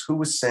said. It was who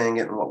was saying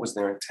it and what was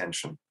their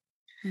intention.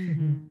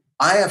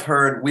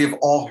 Mm-hmm. We've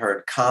all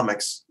heard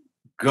comics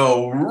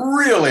go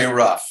really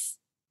rough,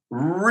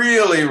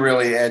 really,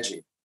 really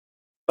edgy.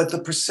 But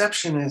the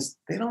perception is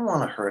they don't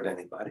want to hurt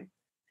anybody.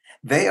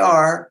 They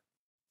are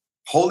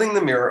holding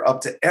the mirror up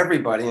to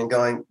everybody and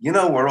going,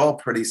 we're all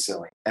pretty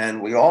silly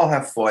and we all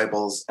have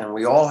foibles and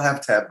we all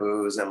have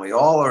taboos and we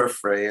all are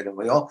afraid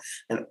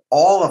and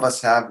all of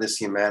us have this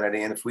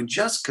humanity. And if we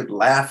just could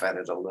laugh at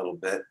it a little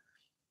bit,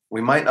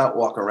 we might not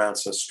walk around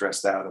so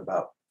stressed out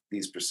about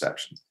these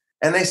perceptions.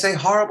 And they say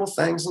horrible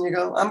things and you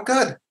go, I'm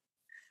good.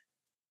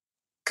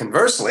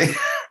 Conversely,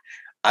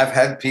 I've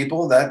had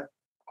people that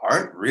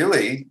aren't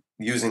really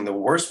using the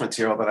worst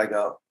material, but I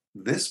go,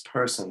 this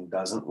person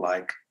doesn't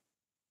like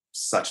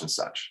such and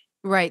such.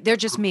 Right. They're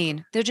just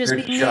mean. They're just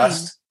being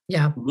just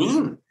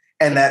mean.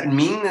 And that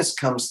meanness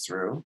comes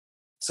through.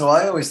 So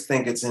I always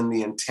think it's in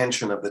the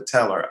intention of the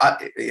teller.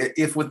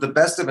 If with the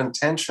best of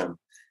intention,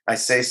 I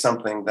say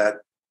something that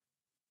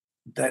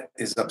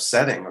is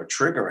upsetting or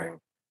triggering,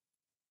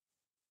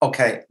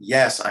 okay,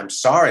 yes, I'm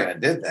sorry I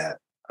did that.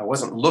 I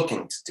wasn't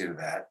looking to do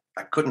that.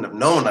 I couldn't have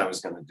known I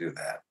was going to do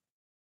that.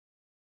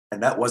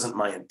 And that wasn't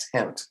my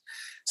intent.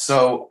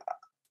 So,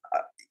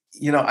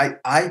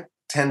 I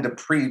tend to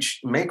preach,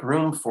 make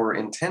room for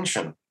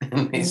intention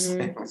in these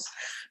things.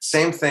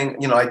 Same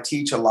thing, I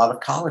teach a lot of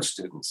college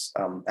students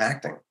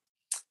acting.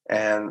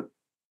 And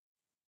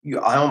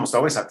I almost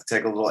always have to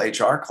take a little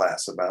HR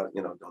class about,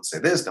 don't say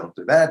this, don't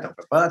do that, don't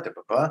blah, blah,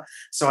 blah, blah.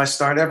 So I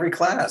start every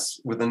class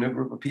with a new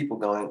group of people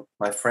going,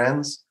 my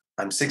friends,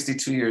 I'm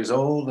 62 years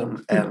old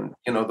and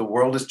the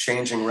world is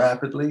changing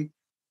rapidly.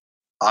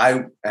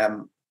 I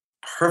am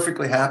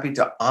perfectly happy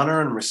to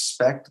honor and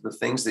respect the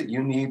things that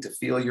you need to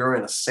feel you're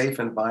in a safe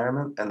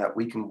environment and that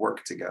we can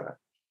work together.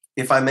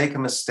 If I make a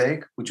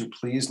mistake, would you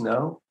please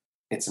know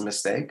it's a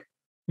mistake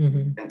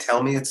and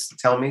tell me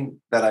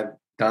that I've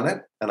done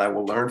it and I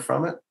will learn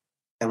from it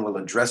and will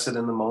address it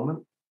in the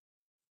moment.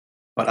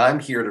 But I'm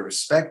here to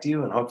respect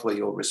you and hopefully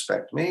you'll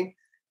respect me.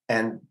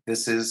 And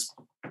this is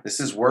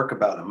work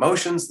about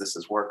emotions. This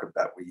is work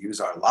that we use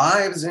our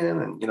lives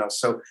in. And,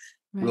 so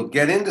we'll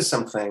get into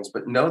some things,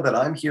 but know that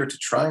I'm here to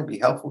try and be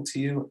helpful to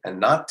you and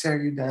not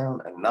tear you down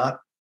and not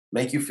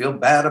make you feel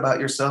bad about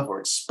yourself or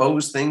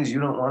expose things you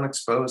don't want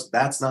exposed.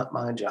 That's not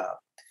my job.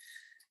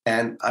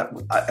 And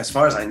as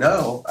far as I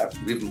know,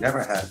 we've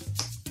never had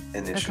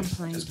an issue.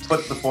 Just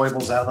put the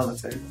foibles out on the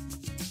table.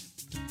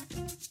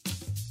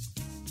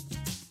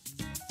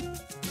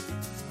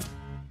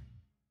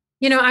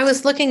 I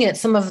was looking at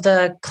some of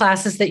the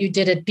classes that you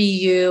did at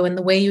BU and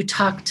the way you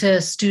talk to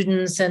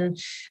students.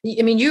 And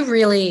I mean, you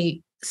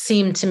really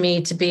seem to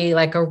me to be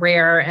like a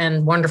rare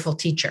and wonderful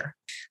teacher.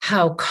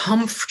 How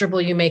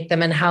comfortable you make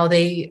them and how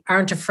they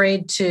aren't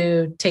afraid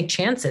to take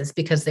chances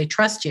because they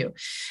trust you.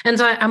 And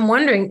so I'm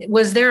wondering,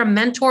 was there a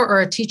mentor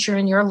or a teacher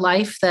in your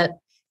life that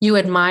you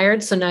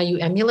admired, so now you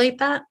emulate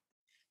that?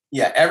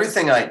 Yeah,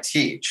 everything I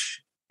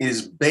teach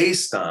is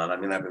based on,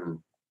 I've been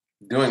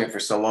doing it for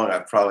so long,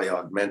 I've probably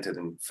augmented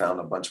and found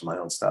a bunch of my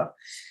own stuff.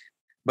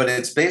 But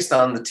it's based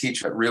on the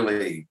teacher that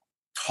really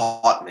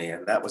taught me,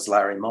 and that was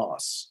Larry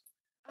Moss.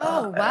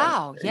 Oh,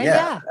 wow.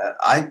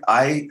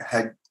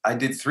 I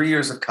did 3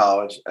 years of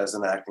college as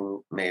an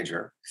acting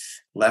major,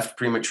 left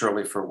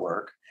prematurely for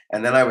work.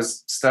 And then I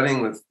was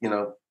studying with,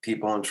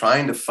 people and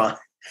trying to find,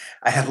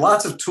 I had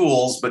lots of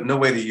tools, but no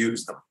way to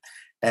use them.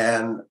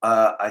 And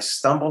I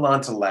stumbled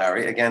onto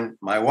Larry, again,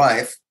 my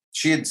wife.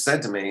 She had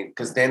said to me,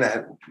 because Dana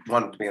had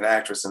wanted to be an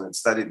actress and had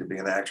studied to be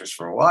an actress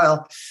for a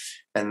while,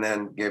 and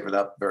then gave it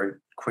up very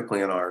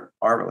quickly in our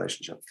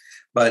relationship.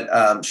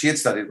 But she had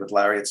studied with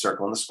Larry at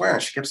Circle in the Square,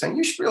 and she kept saying,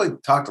 you should really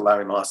talk to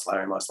Larry Moss,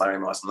 Larry Moss, Larry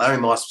Moss. And Larry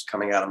Moss was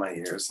coming out of my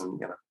ears.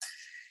 And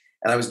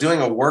I was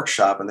doing a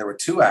workshop, and there were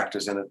 2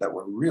 actors in it that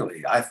were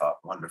really, I thought,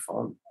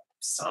 wonderful. And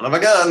son of a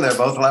gun, they're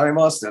both Larry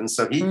Moss students.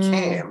 So he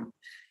came,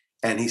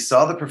 and he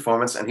saw the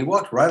performance, and he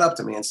walked right up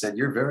to me and said,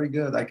 you're very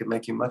good. I could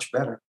make you much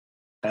better.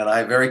 And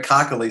I very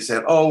cockily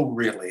said, oh,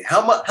 really?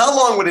 How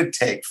long would it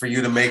take for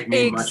you to make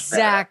me much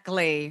better?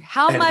 Exactly.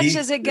 How much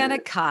is it going to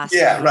cost?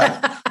 Yeah,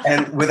 right.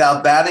 And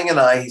without batting an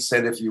eye, he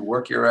said, if you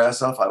work your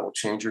ass off, I will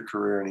change your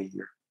career in a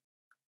year.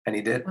 And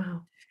he did.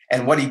 Wow.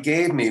 And what he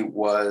gave me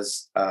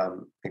was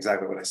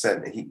exactly what I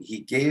said.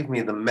 He gave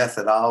me the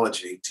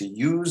methodology to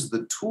use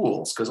the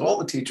tools, because all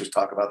the teachers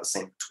talk about the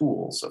same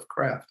tools of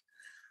craft.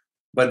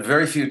 But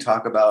very few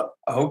talk about,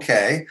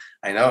 okay,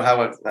 I know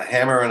how a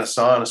hammer and a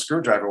saw and a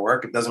screwdriver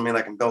work. It doesn't mean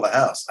I can build a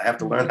house. I have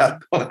to learn how to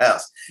build a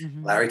house.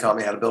 Larry taught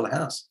me how to build a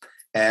house.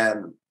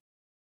 And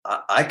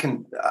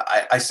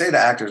I say to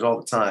actors all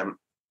the time,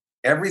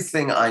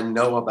 everything I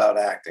know about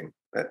acting,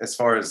 as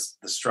far as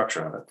the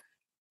structure of it,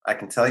 I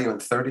can tell you in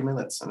 30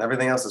 minutes, and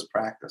everything else is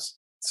practice.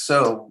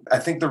 So I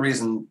think the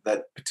reason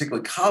that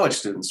particularly college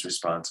students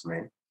respond to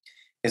me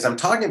is I'm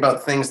talking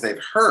about things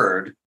they've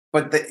heard,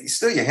 but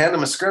you hand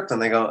them a script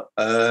and they go,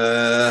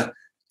 they're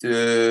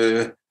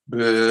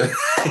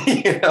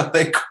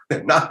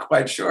not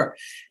quite sure.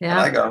 Yeah. And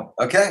I go,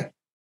 okay,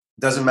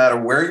 doesn't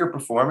matter where you're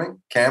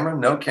performing, camera,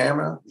 no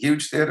camera,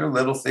 huge theater,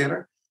 little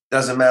theater.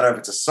 Doesn't matter if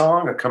it's a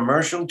song, a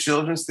commercial,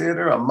 children's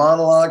theater, a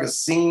monologue, a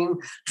scene,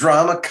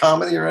 drama,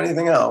 comedy, or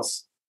anything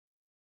else.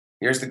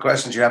 Here's the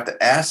questions you have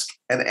to ask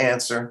and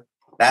answer.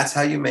 That's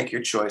how you make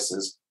your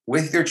choices.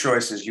 With your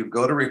choices, you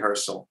go to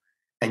rehearsal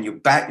and you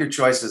bat your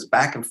choices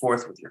back and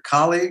forth with your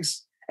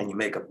colleagues, and you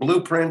make a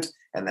blueprint,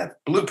 and that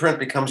blueprint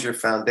becomes your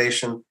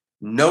foundation.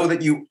 Know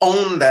that you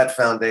own that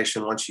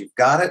foundation once you've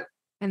got it.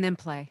 And then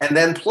play.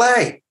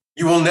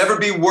 You will never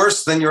be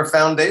worse than your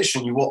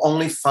foundation. You will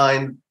only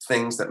find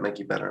things that make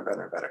you better and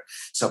better and better.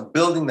 So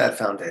building that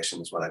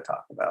foundation is what I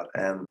talk about.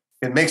 And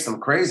it makes them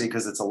crazy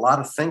because it's a lot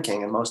of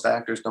thinking, and most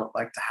actors don't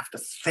like to have to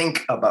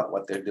think about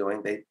what they're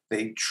doing.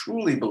 They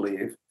truly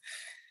believe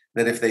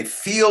that if they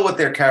feel what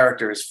their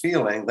character is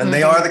feeling, then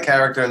they are the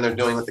character and they're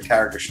doing what the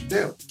character should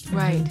do.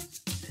 Right.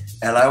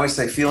 And I always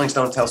say feelings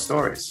don't tell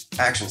stories.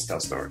 Actions tell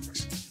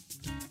stories.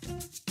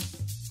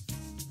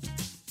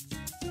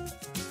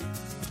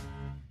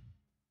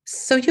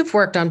 So you've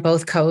worked on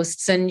both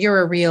coasts and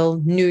you're a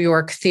real New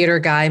York theater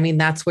guy. I mean,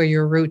 that's where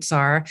your roots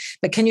are.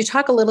 But can you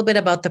talk a little bit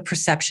about the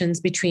perceptions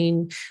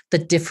between the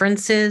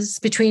differences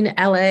between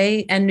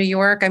LA and New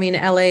York? I mean,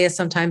 LA is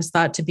sometimes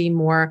thought to be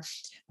more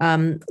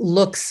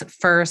looks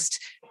first,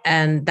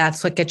 and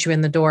that's what gets you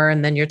in the door.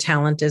 And then your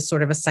talent is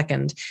sort of a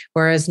second,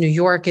 whereas New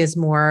York is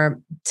more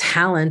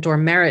talent or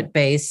merit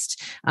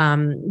based.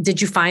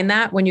 Did you find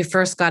that when you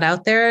first got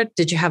out there?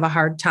 Did you have a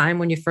hard time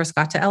when you first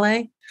got to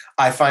LA?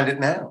 I find it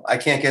now. I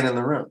can't get in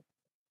the room.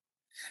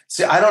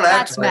 See, I don't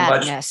act very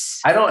much.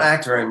 I don't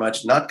act very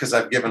much, not because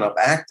I've given up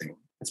acting.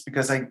 It's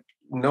because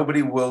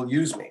nobody will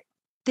use me.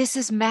 This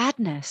is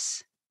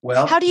madness.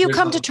 Well, how do you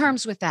come to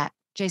terms with that,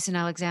 Jason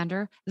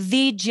Alexander?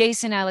 The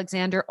Jason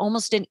Alexander,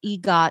 almost an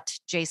EGOT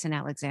Jason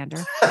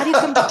Alexander. How do you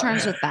come to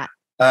terms with that?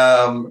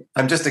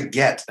 I'm just a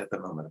get at the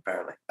moment,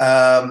 apparently.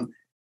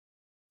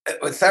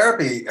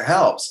 Therapy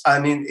helps. I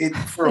mean,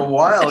 for a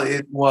while,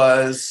 it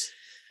was...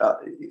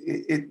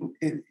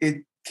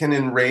 it can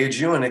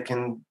enrage you, and it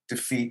can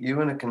defeat you,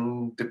 and it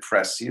can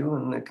depress you,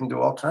 and it can do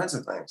all kinds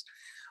of things.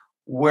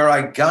 Where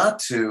I got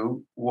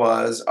to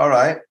was, all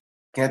right,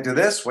 can't do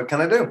this. What can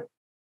I do?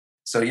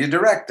 So you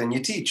direct and you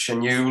teach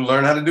and you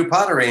learn how to do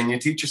pottery and you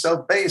teach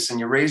yourself bass and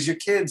you raise your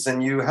kids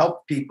and you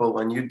help people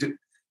and you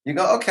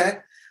go, okay,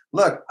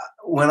 look,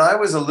 when I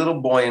was a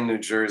little boy in New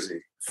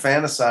Jersey,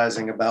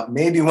 fantasizing about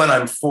maybe when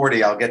I'm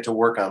 40, I'll get to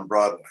work on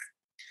Broadway.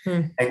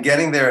 And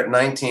getting there at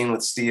 19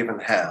 with Steve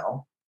and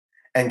Hal,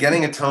 and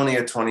getting a Tony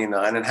at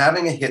 29, and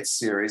having a hit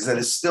series that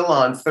is still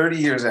on 30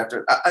 years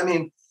after. I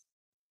mean,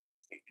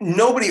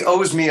 nobody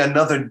owes me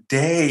another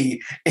day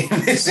in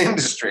this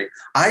industry.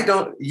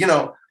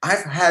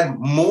 I've had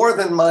more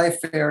than my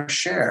fair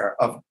share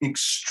of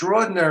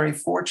extraordinary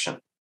fortune.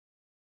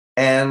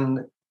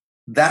 And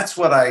that's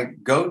what I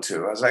go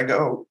to as I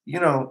go,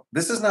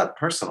 this is not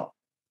personal.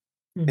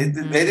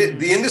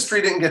 The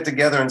industry didn't get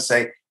together and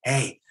say,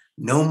 hey,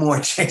 no more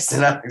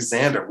Jason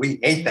Alexander. We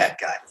hate that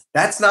guy.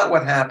 That's not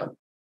what happened.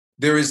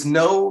 There is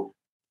no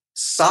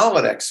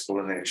solid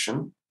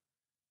explanation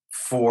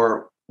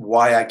for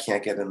why I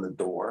can't get in the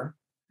door.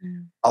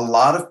 A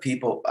lot of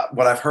people,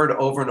 what I've heard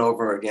over and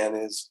over again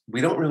is,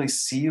 we don't really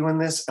see you in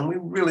this, and we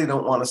really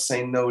don't want to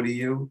say no to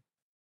you.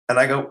 And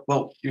I go,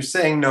 well, you're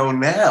saying no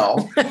now,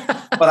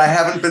 but I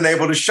haven't been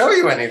able to show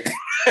you anything.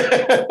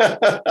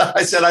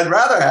 I said,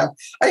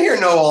 I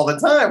hear no all the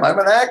time. I'm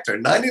an actor.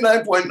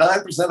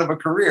 99.9% of a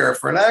career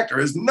for an actor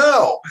is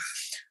no.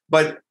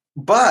 But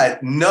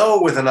no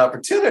with an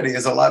opportunity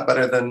is a lot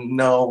better than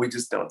no, we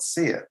just don't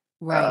see it.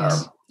 Right.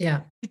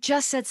 Yeah. You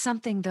just said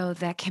something, though,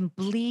 that can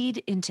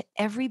bleed into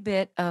every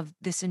bit of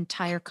this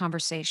entire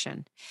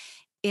conversation.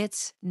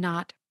 It's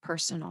not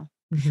personal.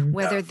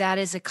 Whether that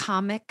is a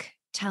comic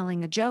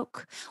telling a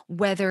joke,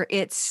 whether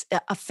it's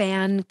a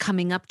fan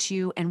coming up to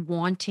you and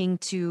wanting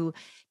to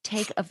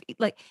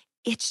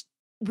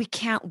we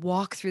can't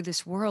walk through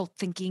this world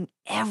thinking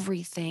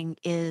everything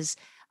is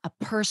a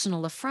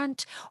personal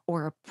affront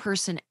or a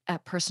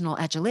personal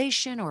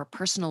adulation or a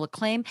personal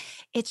acclaim.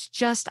 It's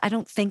just, I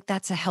don't think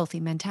that's a healthy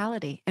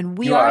mentality. And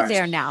we are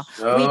there now.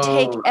 We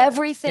take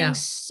everything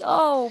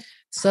so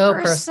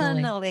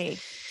personally.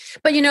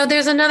 But,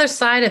 there's another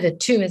side of it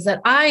too, is that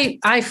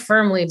I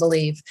firmly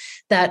believe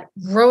that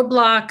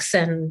roadblocks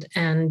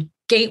and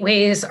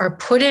gateways are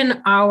put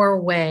in our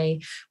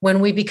way when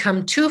we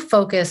become too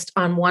focused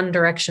on one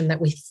direction that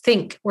we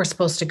think we're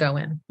supposed to go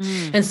in.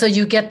 And so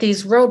you get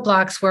these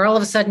roadblocks where all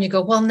of a sudden you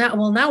go, well, now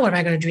what am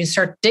I going to do? You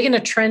start digging a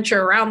trench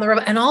around the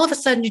road, and all of a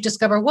sudden you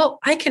discover, well,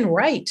 I can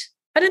write.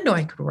 I didn't know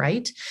I could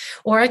write,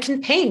 or I can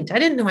paint. I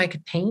didn't know I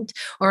could paint,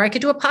 or I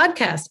could do a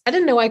podcast. I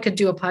didn't know I could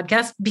do a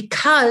podcast,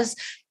 because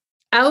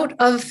out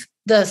of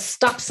the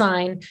stop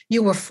sign,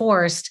 you were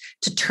forced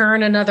to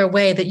turn another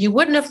way that you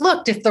wouldn't have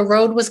looked if the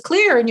road was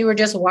clear and you were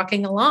just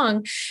walking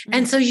along.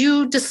 And so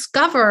you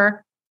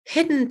discover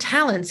hidden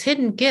talents,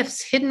 hidden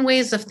gifts, hidden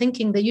ways of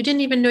thinking that you didn't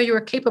even know you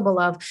were capable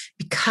of,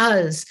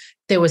 because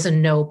there was a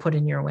no put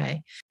in your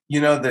way.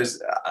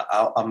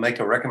 I'll make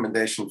a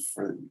recommendation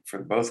for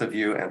both of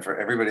you and for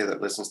everybody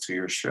that listens to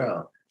your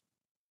show.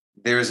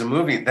 There's a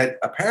movie that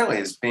apparently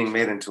is being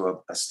made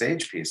into a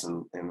stage piece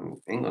in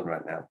England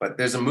right now, but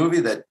there's a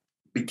movie that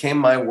became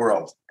my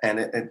world, and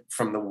it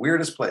from the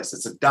weirdest place.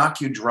 It's a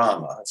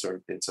docudrama.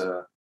 It's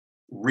a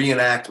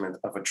reenactment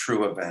of a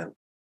true event,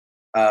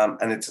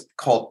 and it's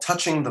called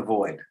Touching the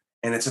Void,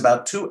 and it's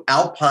about two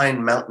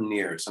alpine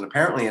mountaineers. And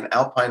apparently, in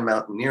alpine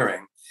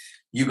mountaineering,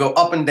 you go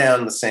up and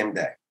down the same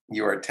day.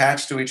 You are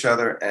attached to each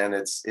other, and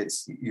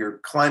you're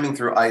climbing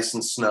through ice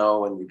and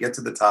snow, and you get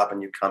to the top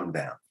and you come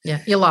down.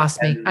 Yeah, you lost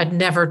me. I'd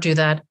never do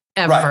that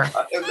ever. Right.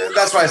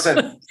 That's why I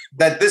said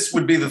that this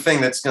would be the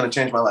thing that's going to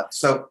change my life.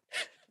 So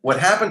what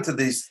happened to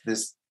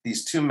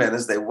these two men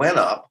is they went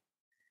up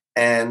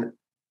and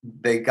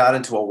they got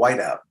into a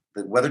whiteout.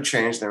 The weather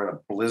changed. They're in a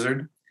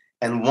blizzard.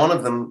 And one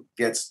of them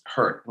gets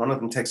hurt. One of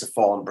them takes a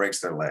fall and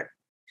breaks their leg.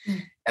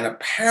 And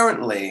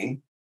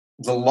apparently,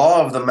 the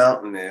law of the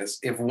mountain is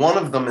if one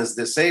of them is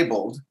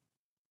disabled,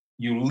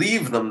 you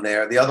leave them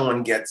there, the other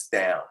one gets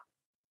down,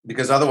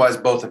 because otherwise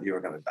both of you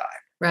are going to die.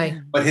 Right.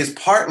 But his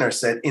partner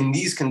said, in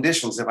these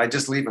conditions, if I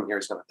just leave him here,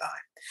 he's going to die.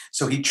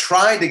 So he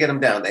tried to get him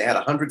down. They had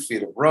 100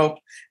 feet of rope,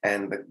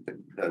 and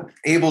the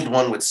abled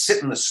one would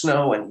sit in the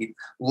snow and he'd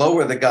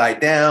lower the guy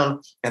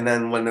down. And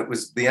then when it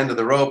was the end of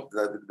the rope,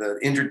 the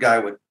injured guy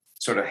would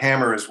sort of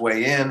hammer his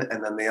way in,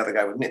 and then the other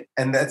guy would,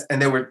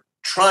 and they were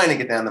trying to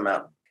get down the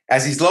mountain.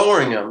 As he's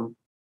lowering him,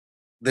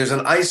 there's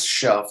an ice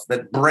shelf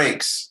that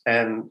breaks,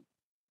 and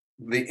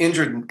the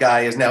injured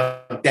guy is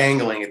now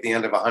dangling at the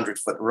end of a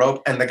 100-foot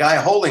rope, and the guy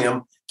holding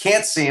him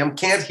can't see him,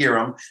 can't hear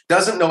him,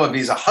 doesn't know if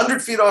he's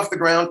 100 feet off the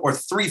ground or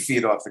 3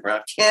 feet off the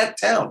ground, can't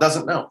tell,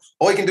 doesn't know.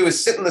 All he can do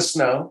is sit in the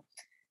snow,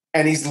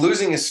 and he's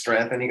losing his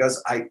strength, and he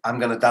goes, I'm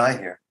going to die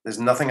here. There's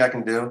nothing I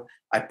can do.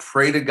 I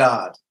pray to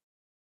God.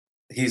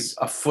 He's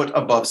a foot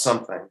above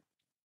something,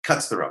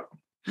 cuts the rope.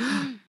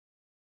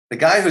 The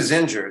guy who's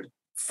injured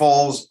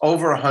falls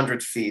over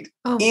 100 feet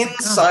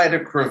inside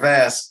a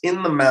crevasse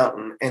in the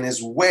mountain and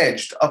is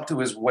wedged up to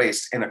his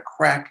waist in a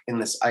crack in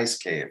this ice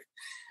cave,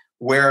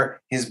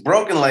 where his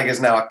broken leg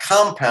is now a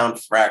compound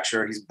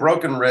fracture. He's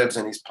broken ribs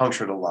and he's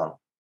punctured a lung.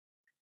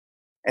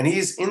 And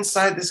he's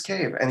inside this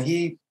cave, and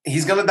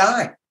he's going to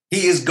die.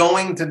 He is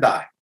going to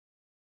die.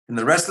 And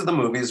the rest of the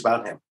movie is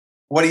about him.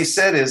 What he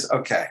said is,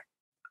 okay,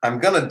 I'm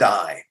going to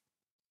die.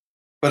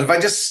 But if I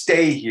just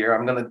stay here,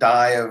 I'm going to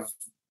die of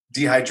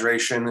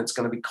dehydration. It's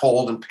going to be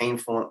cold and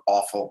painful and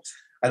awful.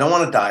 I don't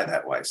want to die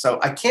that way. So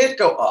I can't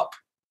go up.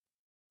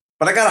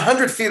 But I got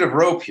 100 feet of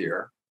rope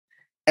here,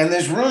 and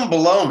there's room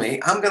below me.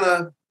 I'm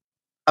going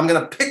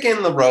to pick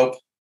in the rope.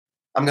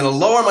 I'm going to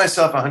lower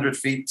myself 100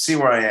 feet, see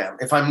where I am.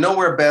 If I'm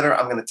nowhere better,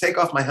 I'm going to take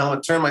off my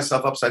helmet, turn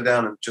myself upside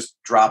down, and just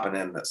drop and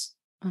end this.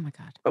 Oh my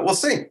God. But we'll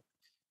see.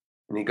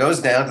 And he goes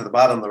down to the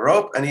bottom of the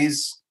rope, and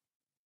he's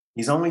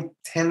only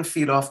 10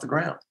 feet off the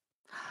ground.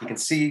 You can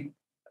see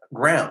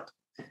ground.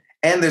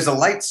 And there's a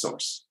light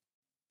source.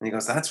 And he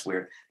goes, that's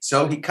weird.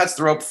 So he cuts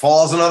the rope,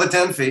 falls another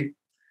 10 feet,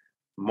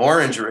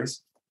 more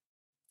injuries.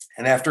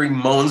 And after he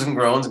moans and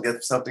groans and gets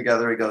himself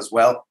together, he goes,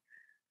 well,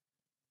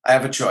 I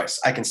have a choice.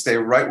 I can stay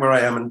right where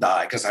I am and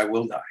die, because I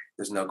will die.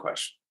 There's no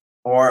question.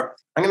 Or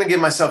I'm going to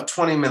give myself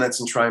 20 minutes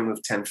and try and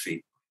move 10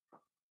 feet.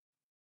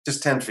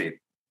 Just 10 feet.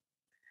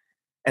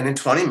 And in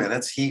 20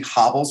 minutes, he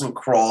hobbles and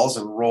crawls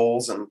and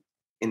rolls and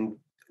in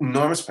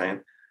enormous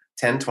pain,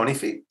 10, 20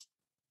 feet.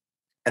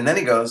 And then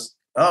he goes,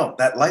 oh,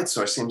 that light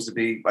source seems to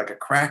be like a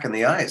crack in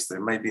the ice. There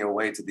may be a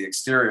way to the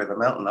exterior of the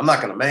mountain. I'm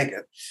not going to make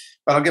it,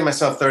 but I'll give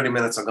myself 30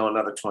 minutes. I'll go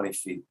another 20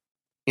 feet.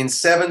 In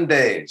 7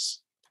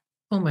 days.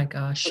 Oh my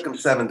gosh. It took him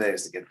 7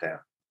 days to get down.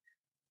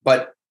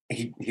 But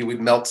he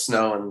would melt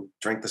snow and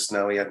drink the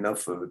snow. He had no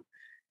food.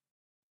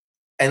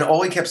 And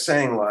all he kept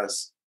saying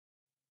was,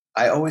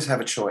 I always have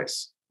a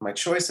choice. My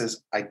choice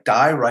is I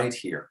die right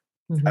here.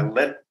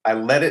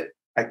 Mm-hmm.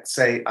 I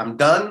say I'm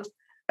done,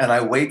 and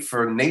I wait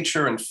for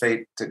nature and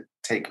fate to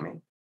take me.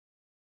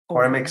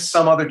 Or I make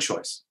some other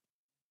choice.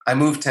 I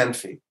move 10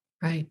 feet.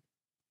 Right.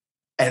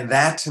 And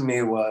that to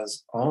me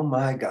was, oh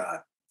my God,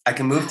 I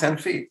can move 10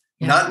 feet.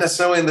 Yeah. Not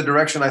necessarily in the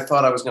direction I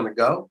thought I was going to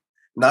go,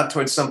 not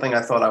towards something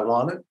I thought I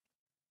wanted,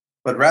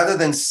 but rather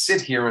than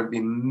sit here and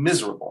be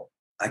miserable,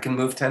 I can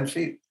move 10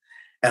 feet.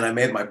 And I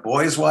made my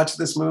boys watch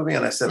this movie,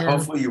 and I said,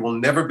 hopefully you will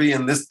never be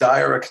in this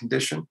dire a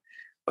condition,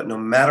 but no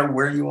matter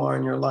where you are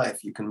in your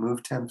life, you can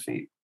move 10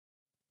 feet.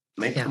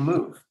 Make the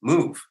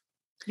move.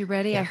 You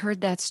ready? I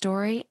heard that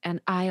story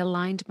and I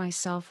aligned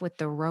myself with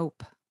the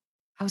rope.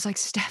 I was like,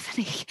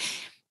 Stephanie,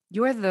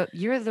 you're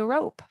the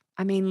rope.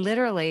 I mean,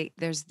 literally,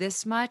 there's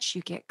this much,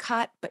 you get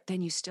cut, but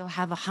then you still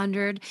have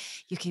 100.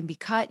 You can be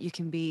cut. You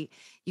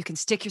can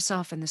stick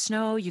yourself in the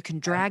snow. You can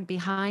drag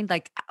behind.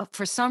 Like,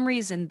 for some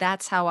reason,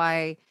 that's how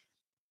I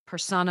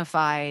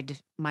personified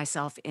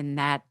myself in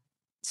that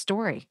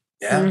story.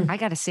 Yeah. I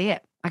got to see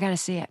it.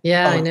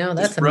 Yeah, I know.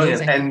 That's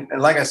brilliant. amazing.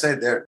 And like I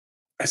said,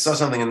 I saw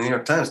something in the New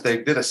York Times.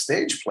 They did a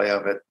stage play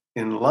of it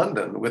in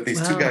London with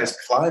these two guys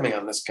climbing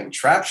on this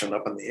contraption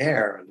up in the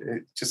air. And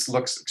it just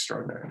looks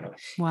extraordinary.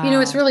 Wow. You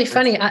know, it's really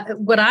funny.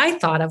 What I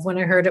thought of when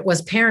I heard it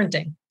was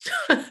parenting.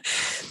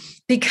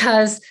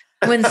 Because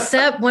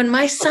when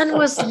my son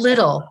was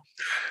little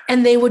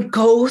and they would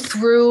go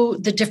through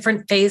the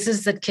different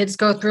phases that kids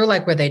go through,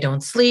 like where they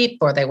don't sleep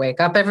or they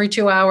wake up every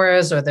 2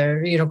 hours or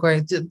they're,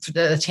 going to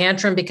a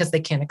tantrum because they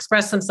can't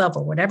express themselves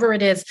or whatever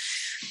it is.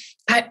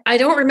 I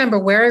don't remember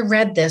where I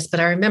read this,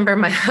 but I remember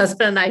my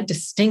husband and I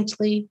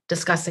distinctly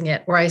discussing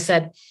it, where I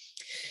said,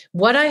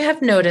 what I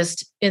have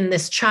noticed in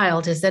this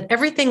child is that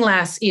everything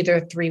lasts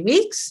either 3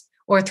 weeks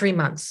or 3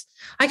 months.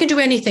 I can do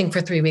anything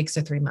for 3 weeks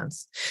or 3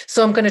 months.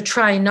 So I'm going to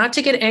try not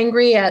to get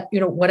angry at,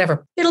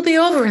 whatever. It'll be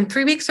over in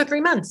 3 weeks or 3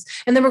 months.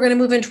 And then we're going to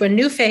move into a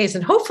new phase.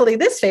 And hopefully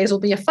this phase will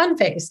be a fun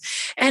phase.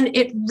 And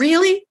it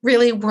really,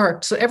 really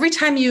worked. So every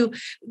time you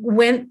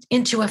went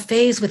into a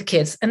phase with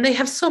kids, and they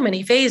have so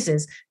many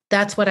phases,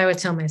 that's what I would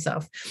tell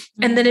myself.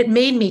 And then it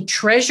made me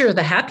treasure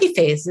the happy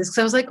phases, because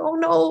I was like, oh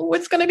no,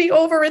 it's going to be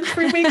over in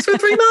 3 weeks or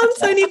 3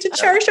 months. I need to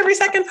cherish every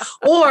second.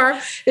 Or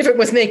if it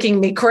was making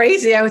me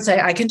crazy, I would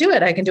say, I can do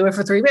it. I can do it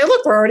for 3 weeks.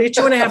 Look, we're already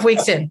 2.5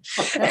 weeks in.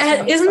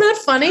 And isn't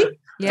that funny?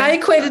 Yeah. I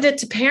equated it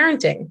to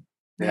parenting.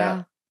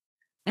 Yeah.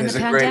 And the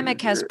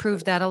pandemic has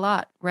proved that a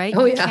lot, right?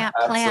 Oh, you yeah. can't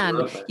plan.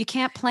 Absolutely. You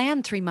can't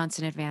plan 3 months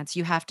in advance.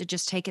 You have to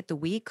just take it the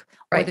week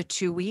or the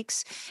 2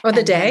 weeks. Or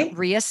the day.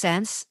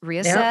 Reassess,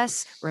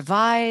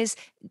 revise,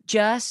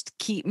 just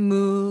keep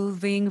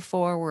moving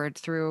forward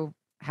through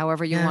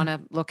however you want to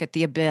look at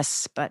the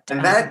abyss.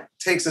 And that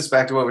takes us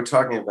back to what we're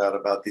talking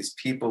about these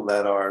people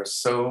that are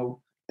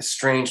so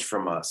estranged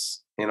from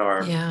us in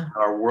our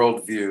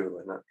worldview.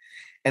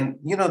 And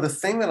the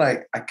thing that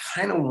I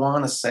kind of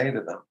want to say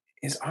to them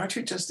is, aren't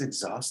you just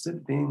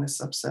exhausted being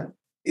this upset?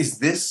 Is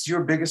this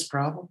your biggest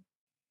problem?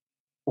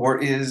 Or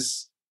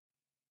is,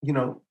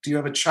 do you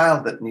have a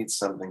child that needs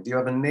something? Do you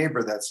have a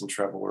neighbor that's in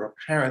trouble, or a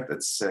parent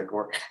that's sick,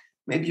 or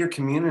maybe your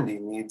community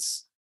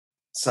needs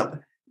something?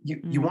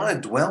 You want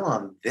to dwell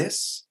on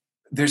this?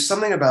 There's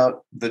something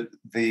about the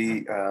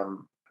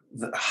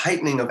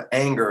heightening of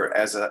anger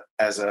as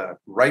a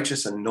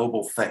righteous and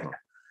noble thing,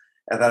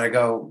 and that I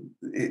go,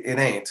 it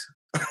ain't.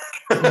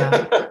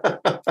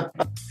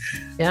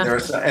 Yeah.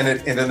 And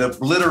it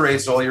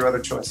obliterates all your other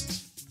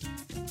choices.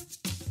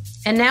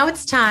 And now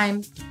it's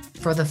time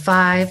for the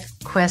 5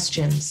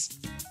 questions.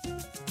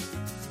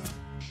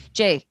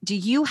 Jay, do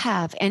you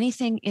have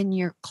anything in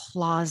your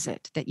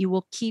closet that you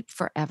will keep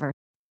forever?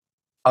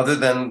 Other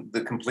than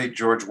the complete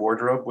George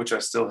wardrobe, which I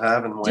still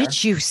have and wear.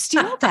 Did you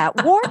steal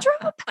that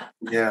wardrobe?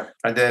 Yeah,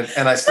 I did.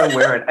 And I still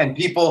wear it. And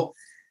people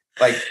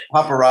like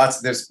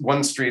paparazzi, there's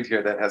one street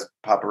here that has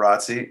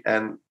paparazzi,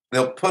 and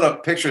they'll put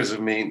up pictures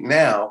of me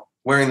now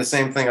wearing the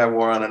same thing I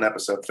wore on an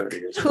episode 30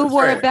 years ago. Who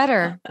wore it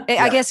better?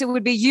 I guess it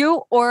would be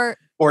you or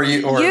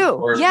you.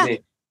 Or yeah. me.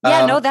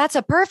 Yeah, no, that's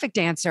a perfect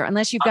answer.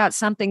 Unless you've got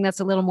something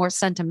that's a little more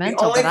sentimental.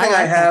 The only thing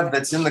I have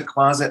that's in the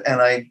closet,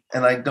 and I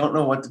don't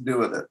know what to do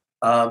with it,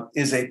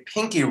 is a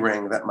pinky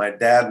ring that my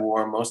dad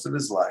wore most of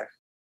his life,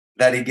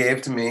 that he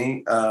gave to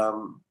me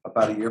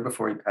about a year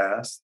before he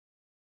passed.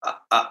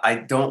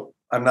 I'm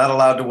not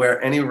allowed to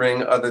wear any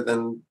ring other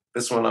than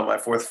this one on my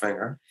 4th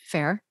finger.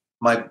 Fair.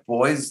 My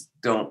boys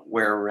don't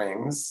wear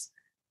rings.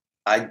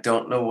 I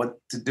don't know what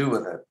to do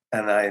with it.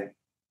 And I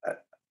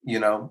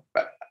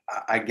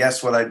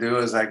guess what I do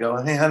is I go,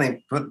 hey,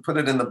 honey, put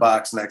it in the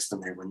box next to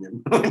me when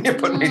you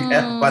put me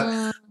down.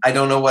 But I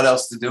don't know what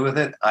else to do with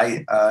it.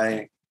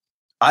 My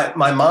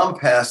mom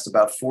passed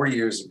about 4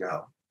 years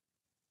ago,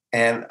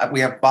 and we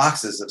have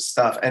boxes of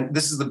stuff. And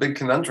this is the big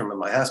conundrum in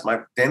my house.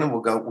 Dana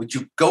will go, would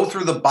you go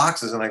through the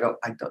boxes? And I go,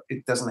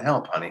 it doesn't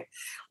help, honey.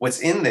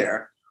 What's in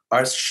there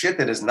are shit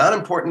that is not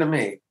important to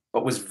me,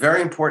 but was very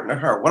important to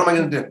her. What am I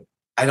going to do?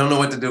 I don't know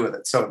what to do with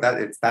it. So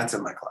that's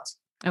in my closet.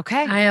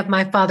 Okay. I have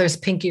my father's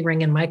pinky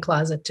ring in my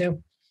closet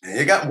too.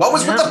 You got what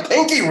was with the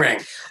pinky ring?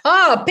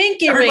 Oh,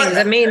 pinky rings.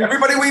 I mean,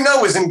 everybody we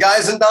know is in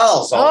Guys and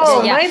Dolls.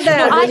 Oh, yeah. My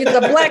dad,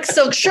 the black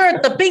silk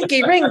shirt, the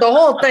pinky ring, the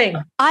whole thing.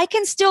 I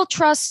can still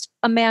trust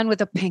a man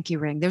with a pinky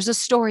ring. There's a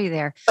story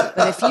there.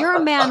 But if you're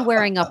a man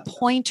wearing a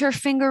pointer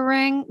finger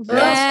ring,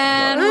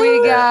 then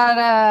we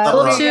gotta. A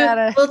little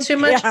too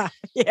much.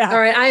 Yeah. All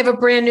right. I have a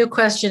brand new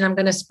question I'm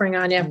going to spring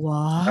on you.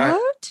 What?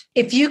 Right.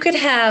 If you could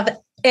have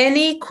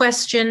any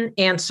question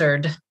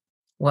answered,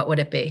 what would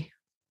it be?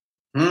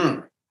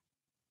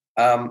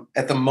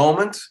 At the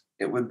moment,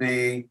 it would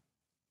be,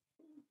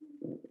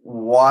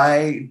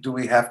 why do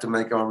we have to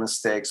make our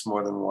mistakes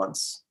more than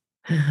once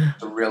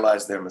to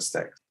realize their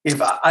mistakes?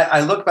 If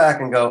I look back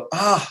and go,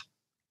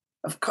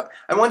 of course.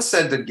 I once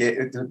said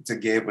to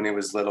Gabe when he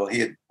was little,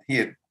 he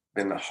had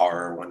been a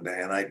horror one day,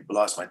 and I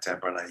lost my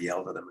temper and I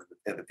yelled at him.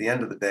 And at the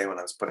end of the day, when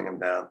I was putting him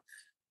down,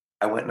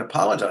 I went and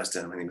apologized to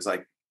him, and he was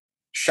like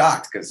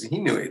shocked because he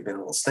knew he'd been a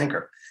little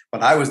stinker.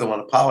 But I was the one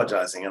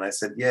apologizing, and I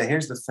said, yeah,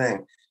 here's the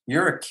thing.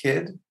 You're a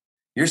kid.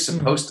 You're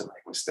supposed to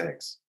make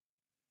mistakes.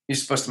 You're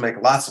supposed to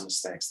make lots of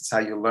mistakes. That's how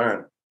you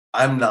learn.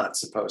 I'm not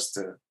supposed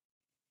to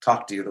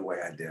talk to you the way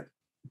I did.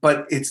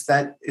 But it's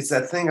that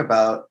thing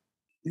about,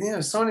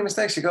 so many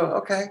mistakes. You go,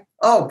 okay,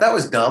 oh, that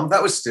was dumb.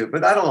 That was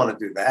stupid. I don't want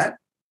to do that.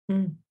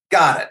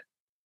 Got it.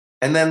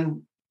 And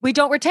then we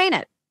don't retain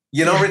it.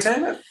 You don't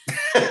retain it.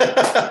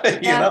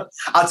 You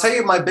I'll tell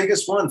you, my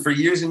biggest one for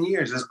years and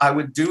years is I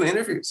would do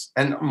interviews,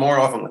 and more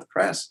often with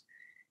press.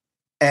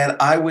 And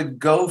I would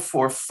go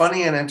for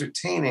funny and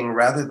entertaining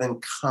rather than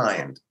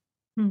kind.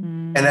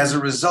 Mm-hmm. And as a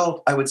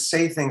result, I would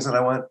say things that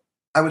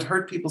I would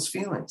hurt people's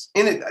feelings.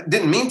 I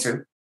didn't mean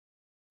to,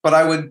 but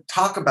I would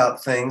talk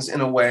about things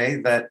in a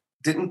way that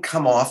didn't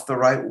come off the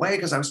right way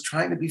because I was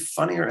trying to be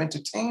funny or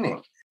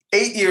entertaining.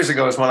 8 years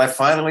ago is when I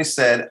finally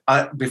said,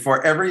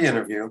 before every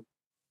interview,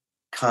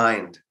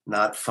 kind,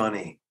 not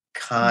funny.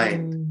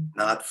 Kind,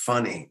 not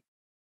funny.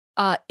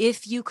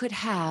 If you could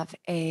have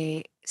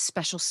a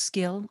special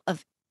skill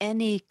of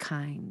any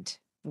kind,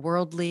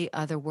 worldly,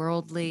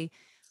 otherworldly,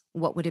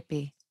 what would it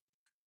be?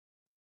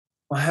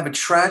 Well, I have a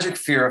tragic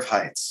fear of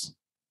heights,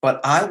 but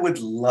I would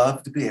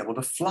love to be able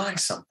to fly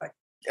something.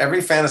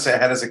 Every fantasy I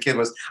had as a kid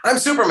was, I'm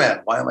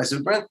Superman. Why am I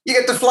Superman? You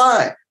get to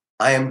fly.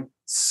 I am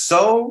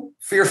so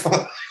fearful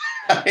of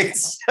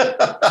heights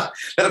that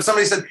if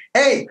somebody said,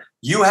 hey,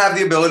 you have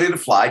the ability to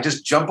fly,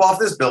 just jump off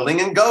this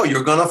building and go.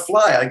 You're going to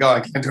fly. I go, I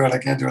can't do it. I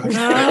can't do it.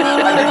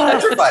 I'm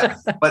petrified.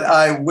 But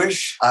I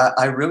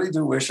really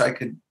do wish I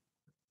could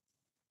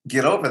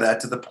get over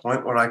that to the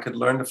point where I could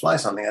learn to fly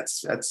something.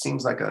 That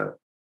seems like a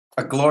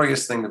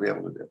glorious thing to be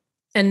able to do.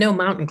 And no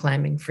mountain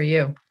climbing for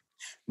you.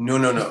 No.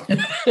 No.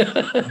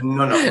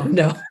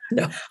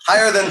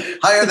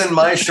 Higher than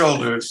my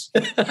shoulders,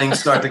 things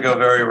start to go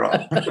very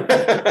wrong.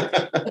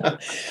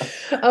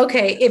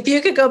 Okay. If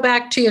you could go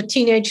back to your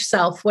teenage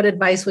self, what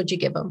advice would you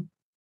give him?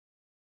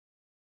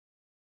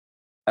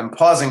 I'm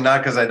pausing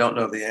not because I don't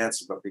know the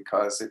answer, but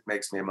because it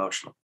makes me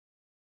emotional.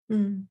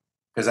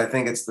 Because I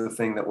think it's the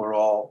thing that we're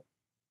all,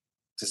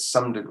 to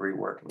some degree,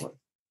 working with.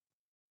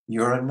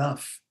 You're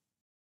enough.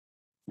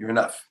 You're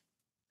enough.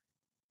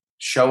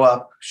 Show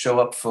up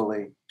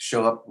fully,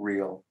 show up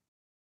real.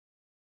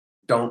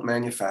 Don't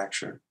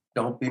manufacture.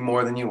 Don't be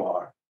more than you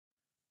are.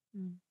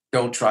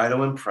 Don't try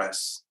to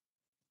impress.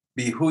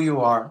 Be who you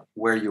are,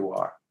 where you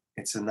are.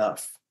 It's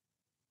enough.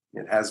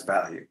 It has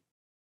value.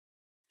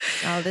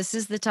 Oh, this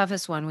is the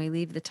toughest one. We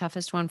leave the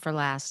toughest one for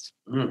last.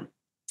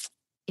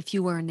 If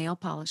you were a nail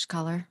polish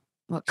color,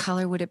 what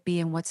color would it be?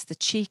 And what's the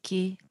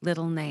cheeky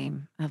little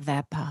name of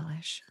that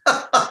polish?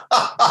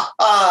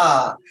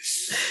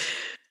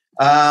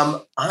 I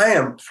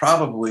am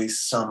probably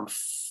so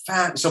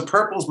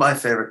purple's my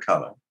favorite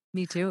color.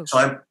 Me too. So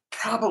I'm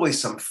probably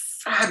some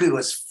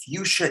fabulous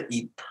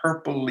fuchsia-y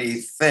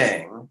purpley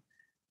thing.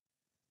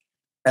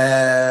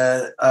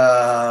 And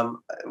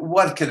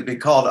what could it be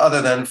called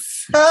other than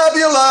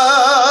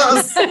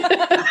fabulous?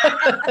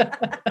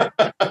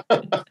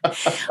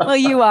 Well,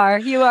 you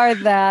are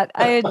that.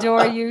 I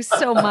adore you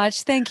so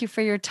much. Thank you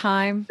for your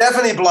time.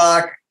 Stephanie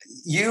Block,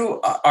 you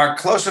are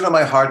closer to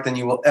my heart than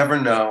you will ever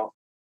know.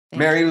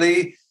 Mary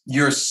Lee,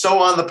 you're so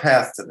on the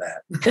path to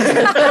that.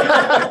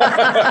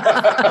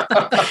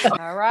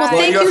 All right. Well,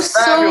 thank you're you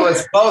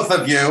fabulous, both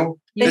of you.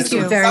 Thank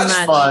you very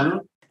much. Fun.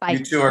 Bye. You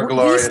two are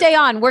glorious. You stay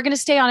on. We're going to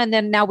stay on, and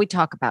then now we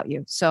talk about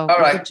you. So, all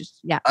right.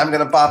 Yeah. I'm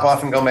going to pop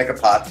off and go make a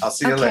pot. I'll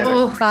see you later.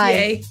 Oh, bye.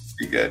 Yay.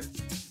 Be good.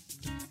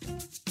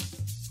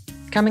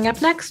 Coming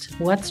up next,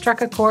 what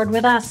struck a chord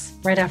with us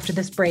right after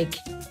this break?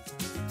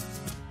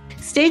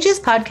 Stages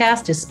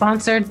podcast is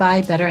sponsored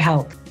by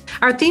BetterHelp.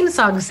 Our theme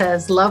song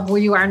says, love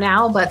where you are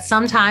now, but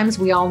sometimes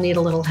we all need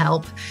a little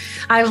help.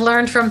 I've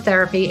learned from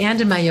therapy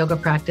and in my yoga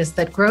practice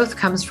that growth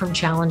comes from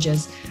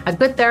challenges. A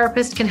good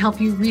therapist can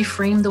help you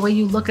reframe the way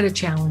you look at a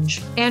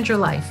challenge and your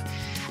life.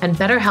 And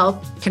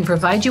BetterHelp can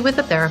provide you with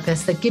a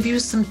therapist that gives you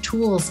some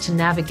tools to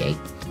navigate.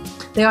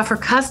 They offer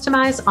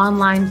customized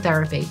online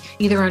therapy,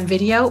 either on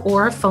video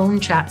or phone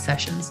chat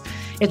sessions.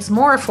 It's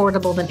more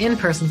affordable than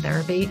in-person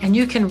therapy, and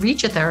you can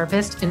reach a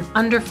therapist in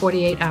under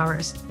 48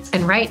 hours.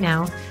 And right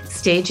now,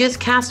 Stages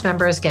cast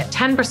members get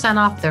 10%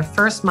 off their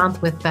first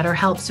month with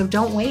BetterHelp, so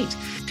don't wait.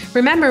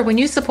 Remember, when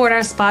you support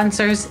our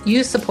sponsors,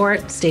 you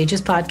support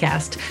Stages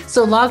Podcast.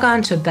 So log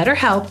on to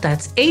BetterHelp,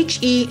 that's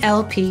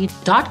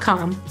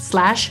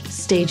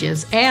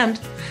HELP.com/stages, and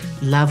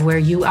love where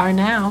you are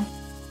now.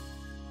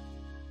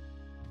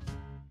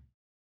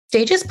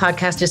 Stages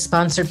Podcast is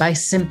sponsored by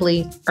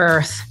Simply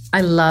Earth.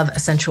 I love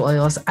essential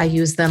oils. I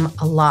use them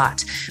a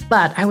lot,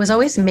 but I was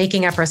always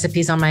making up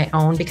recipes on my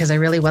own because I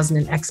really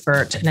wasn't an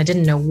expert and I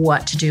didn't know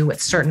what to do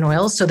with certain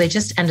oils. So they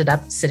just ended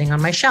up sitting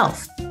on my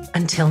shelf.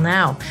 Until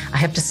now, I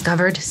have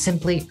discovered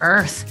Simply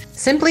Earth.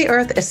 Simply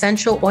Earth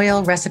Essential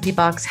Oil Recipe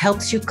Box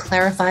helps you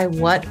clarify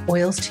what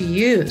oils to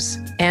use.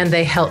 And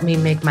they help me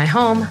make my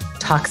home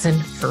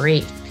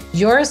toxin-free.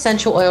 Your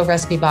essential oil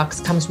recipe box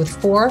comes with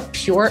 4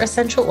 pure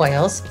essential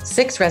oils,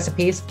 6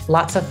 recipes,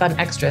 lots of fun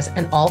extras,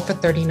 and all for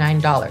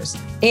 $39.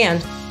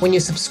 And when you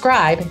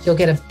subscribe, you'll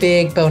get a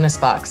big bonus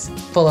box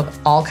full of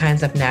all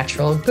kinds of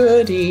natural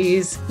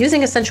goodies.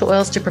 Using essential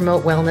oils to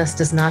promote wellness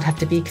does not have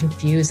to be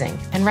confusing.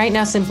 And right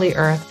now, Simply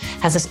Earth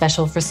has a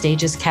special for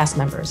Stages cast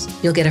members.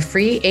 You'll get a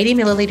free 80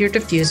 milliliter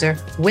diffuser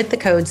with the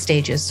code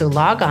STAGES. So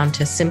log on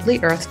to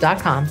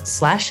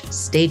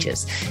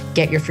simplyearth.com/stages.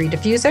 Get your free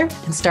diffuser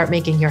and start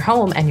making your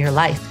home and your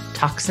life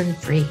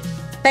toxin-free.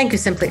 Thank you,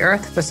 Simply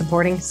Earth, for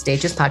supporting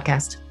Stages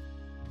Podcast.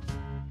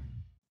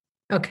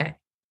 Okay.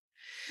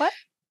 What?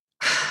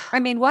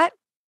 I mean, what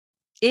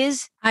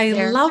is I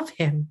there? love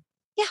him.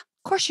 Yeah,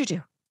 of course you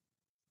do.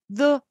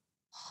 The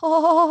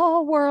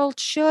whole world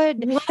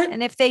should. What?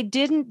 And if they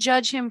didn't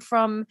judge him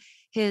from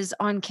his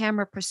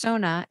on-camera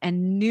persona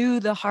and knew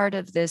the heart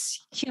of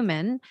this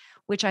human,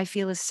 which I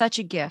feel is such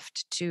a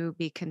gift to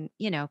be,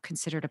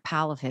 considered a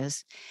pal of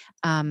his,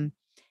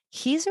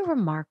 he's a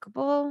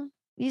remarkable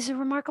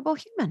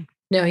human.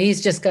 No,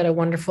 he's just got a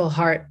wonderful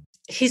heart.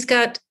 he's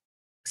got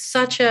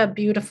such a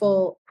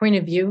beautiful point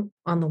of view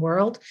on the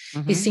world.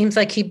 He seems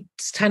like he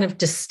kind of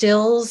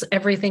distills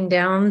everything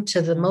down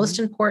to the most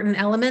important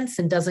elements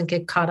and doesn't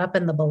get caught up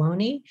in the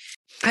baloney.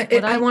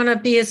 I want to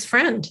be his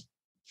friend.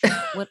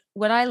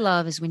 What I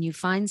love is when you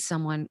find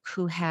someone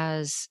who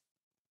has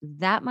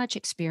that much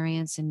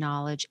experience and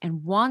knowledge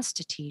and wants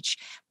to teach,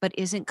 but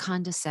isn't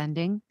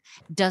condescending,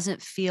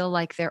 doesn't feel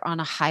like they're on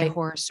a high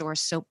horse or a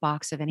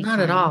soapbox of any kind.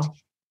 Not at all.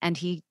 And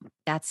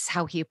that's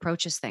how he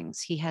approaches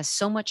things. He has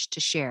so much to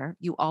share.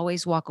 You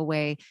always walk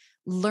away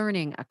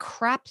learning a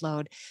crap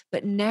load,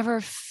 but never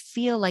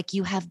feel like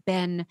you have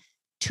been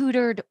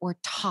tutored or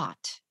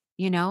taught,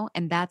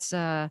 and that's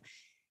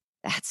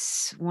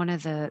one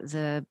of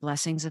the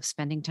blessings of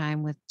spending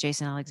time with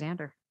Jason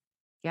Alexander.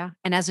 Yeah.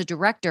 And as a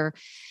director,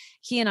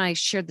 he and I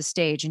shared the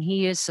stage, and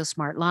he is so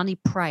smart. Lonnie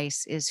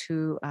Price is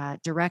who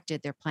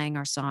directed They're Playing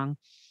Our Song.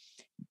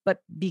 But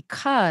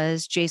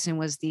because Jason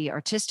was the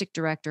artistic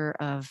director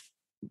of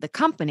the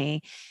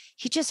company,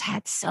 he just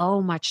had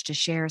so much to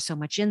share, so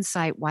much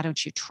insight. Why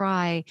don't you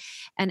try?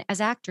 And as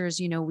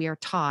actors, we are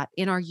taught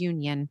in our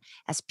union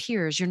as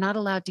peers, you're not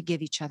allowed to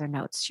give each other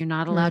notes. You're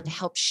not allowed to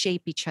help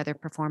shape each other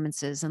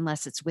performances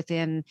unless it's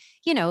within,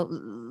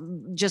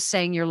 just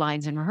saying your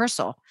lines in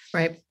rehearsal.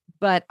 Right.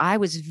 But I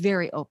was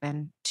very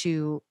open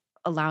to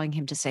allowing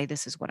him to say,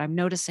 this is what I'm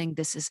noticing.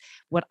 This is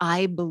what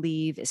I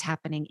believe is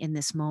happening in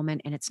this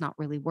moment, and it's not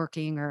really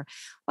working. Or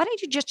why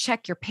don't you just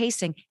check your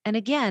pacing? And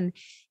again,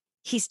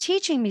 he's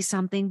teaching me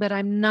something, but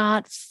I'm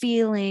not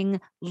feeling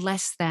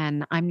less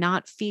than. I'm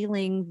not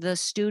feeling the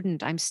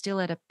student. I'm still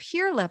at a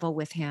peer level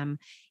with him,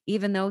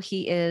 even though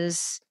he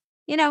is,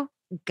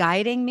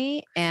 guiding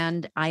me,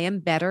 and I am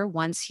better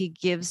once he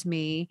gives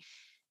me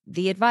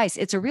the advice.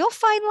 It's a real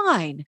fine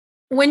line.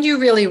 When you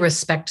really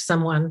respect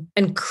someone,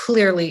 and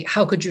clearly,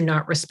 how could you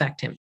not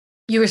respect him?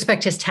 You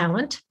respect his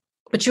talent,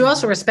 but you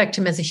also respect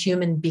him as a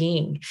human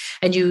being.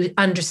 And you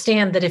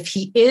understand that if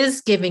he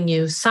is giving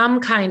you some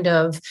kind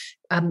of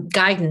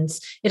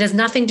guidance, it has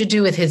nothing to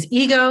do with his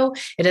ego.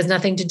 It has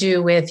nothing to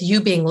do with you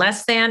being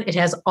less than. It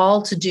has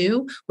all to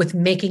do with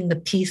making the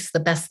piece the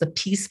best the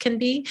piece can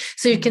be.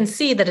 So you can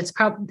see that it's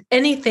probably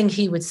anything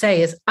he would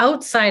say is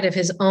outside of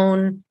his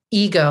own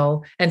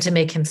ego and to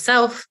make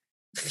himself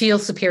feel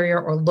superior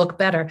or look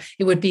better.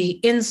 It would be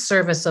in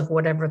service of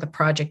whatever the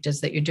project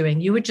is that you're doing.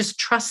 You would just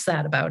trust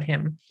that about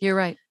him. You're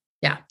right.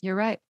 Yeah. You're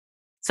right.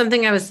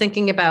 Something I was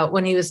thinking about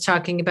when he was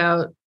talking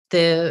about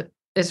the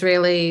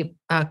Israeli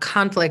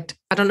conflict.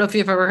 I don't know if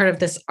you've ever heard of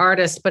this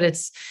artist, but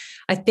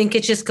I think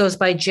it just goes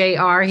by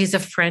JR. He's a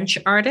French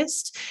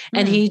artist,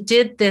 and he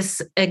did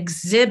this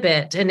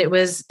exhibit, and it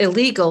was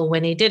illegal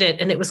when he did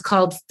it. And it was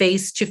called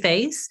Face to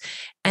Face.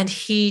 And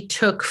he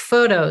took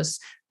photos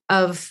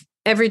of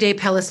everyday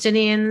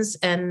Palestinians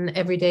and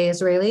everyday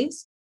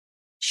Israelis,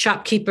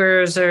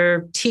 shopkeepers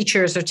or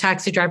teachers or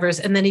taxi drivers.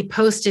 And then he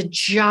posted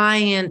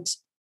giant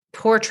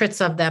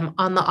portraits of them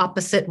on the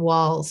opposite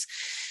walls.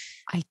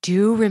 I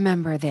do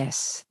remember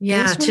this.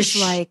 Yeah. This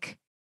was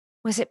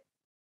was it?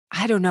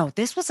 I don't know.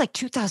 This was like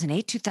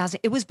 2008, 2000.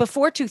 It was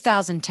before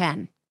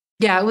 2010.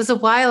 Yeah, it was a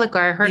while ago.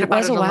 I heard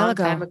about it a long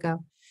time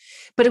ago.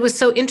 But it was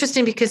so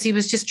interesting because he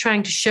was just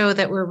trying to show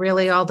that we're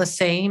really all the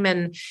same.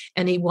 And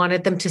he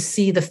wanted them to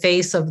see the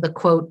face of the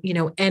quote,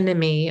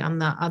 enemy on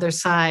the other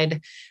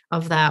side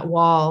of that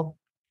wall.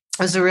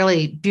 It was a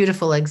really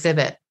beautiful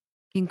exhibit.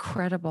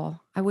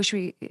 Incredible. I wish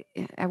we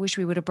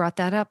would have brought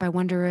that up. I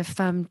wonder if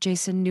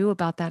Jason knew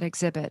about that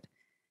exhibit.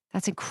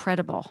 That's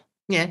incredible.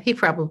 Yeah, he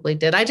probably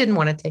did. I didn't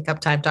want to take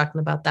up time talking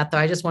about that, though.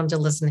 I just wanted to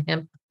listen to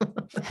him.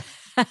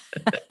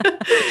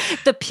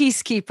 The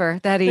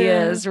peacekeeper that he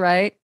is,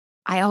 right?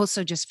 I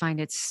also just find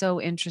it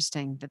so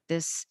interesting that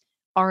this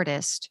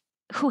artist,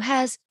 who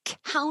has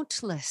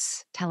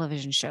countless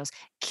television shows,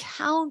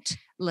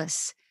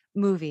 countless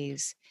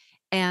movies,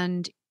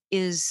 and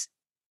is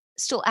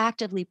still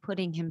actively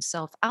putting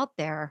himself out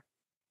there,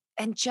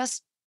 and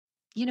just,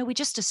 we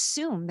just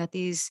assume that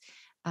these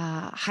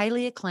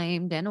highly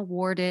acclaimed and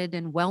awarded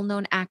and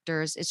well-known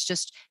actors, it's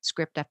just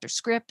script after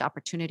script,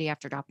 opportunity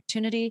after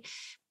opportunity,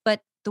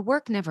 but the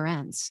work never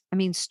ends. I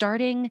mean,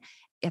 starting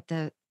at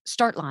the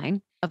start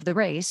line of the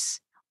race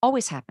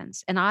always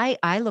happens. And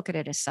I look at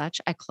it as such.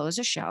 I close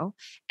a show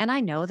and I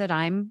know that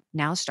I'm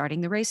now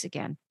starting the race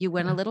again. You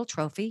win a little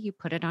trophy, you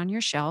put it on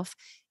your shelf,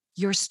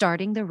 you're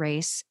starting the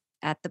race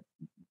at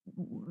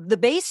the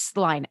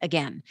baseline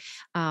again.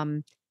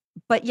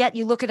 But yet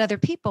you look at other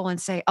people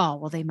and say, oh,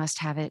 well, they must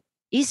have it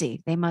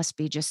easy. They must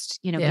be just,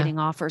 getting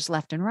offers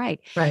left and right.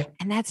 Right.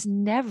 And that's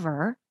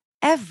never,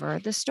 ever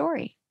the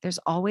story. There's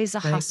always a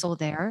hustle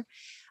there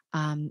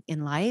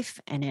in life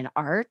and in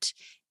art.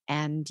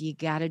 And you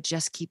got to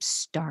just keep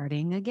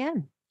starting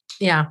again.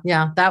 Yeah.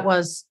 That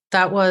was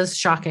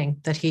shocking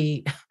that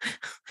he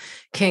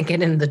can't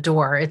get in the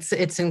door.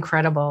 It's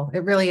incredible.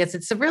 It really is.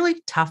 It's a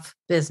really tough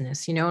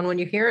business, and when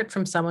you hear it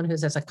from someone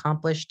who's as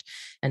accomplished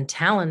and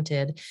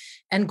talented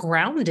and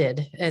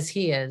grounded as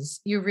he is,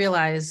 you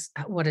realize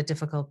what a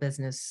difficult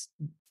business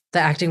the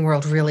acting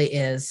world really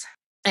is.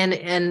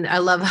 And I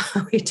love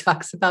how he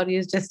talks about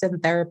he's just in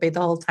therapy the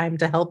whole time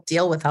to help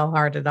deal with how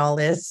hard it all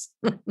is.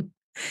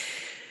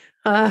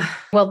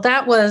 Well,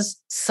 that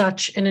was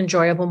such an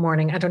enjoyable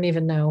morning. I don't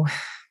even know.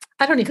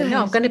 I'm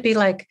going to be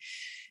like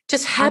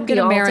just happy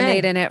all day. I'm going to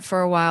marinate in it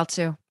for a while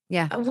too.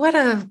 Yeah. What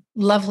a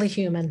lovely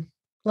human.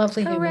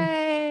 Lovely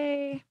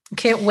Hooray. human.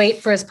 Can't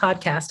wait for his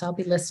podcast. I'll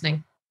be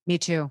listening. Me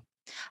too.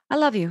 I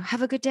love you.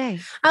 Have a good day.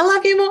 I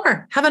love you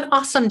more. Have an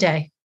awesome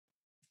day.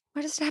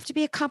 Why does it have to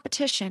be a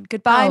competition?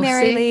 Goodbye,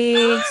 Mary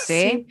Lee.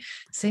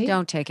 See?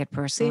 Don't take it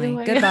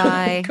personally.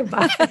 Goodbye.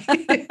 Goodbye.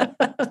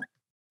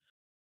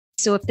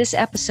 So if this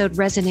episode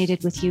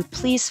resonated with you,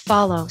 please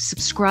follow,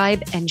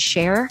 subscribe, and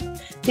share.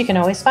 You can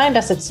always find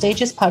us at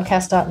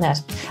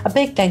stagespodcast.net. A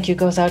big thank you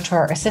goes out to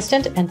our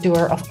assistant and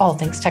doer of all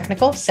things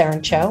technical,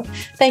 Saren Cho.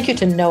 Thank you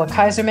to Noah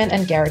Kaiserman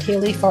and Garrett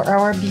Healy for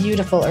our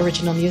beautiful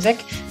original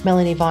music,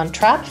 Melanie Von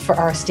Trapp for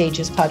our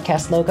Stages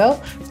Podcast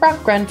logo, Brock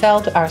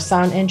Grenfeld, our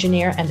sound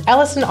engineer, and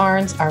Ellison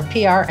Arns, our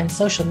PR and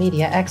social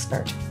media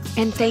expert.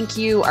 And thank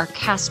you, our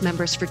cast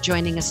members, for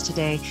joining us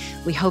today.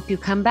 We hope you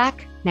come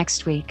back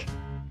next week.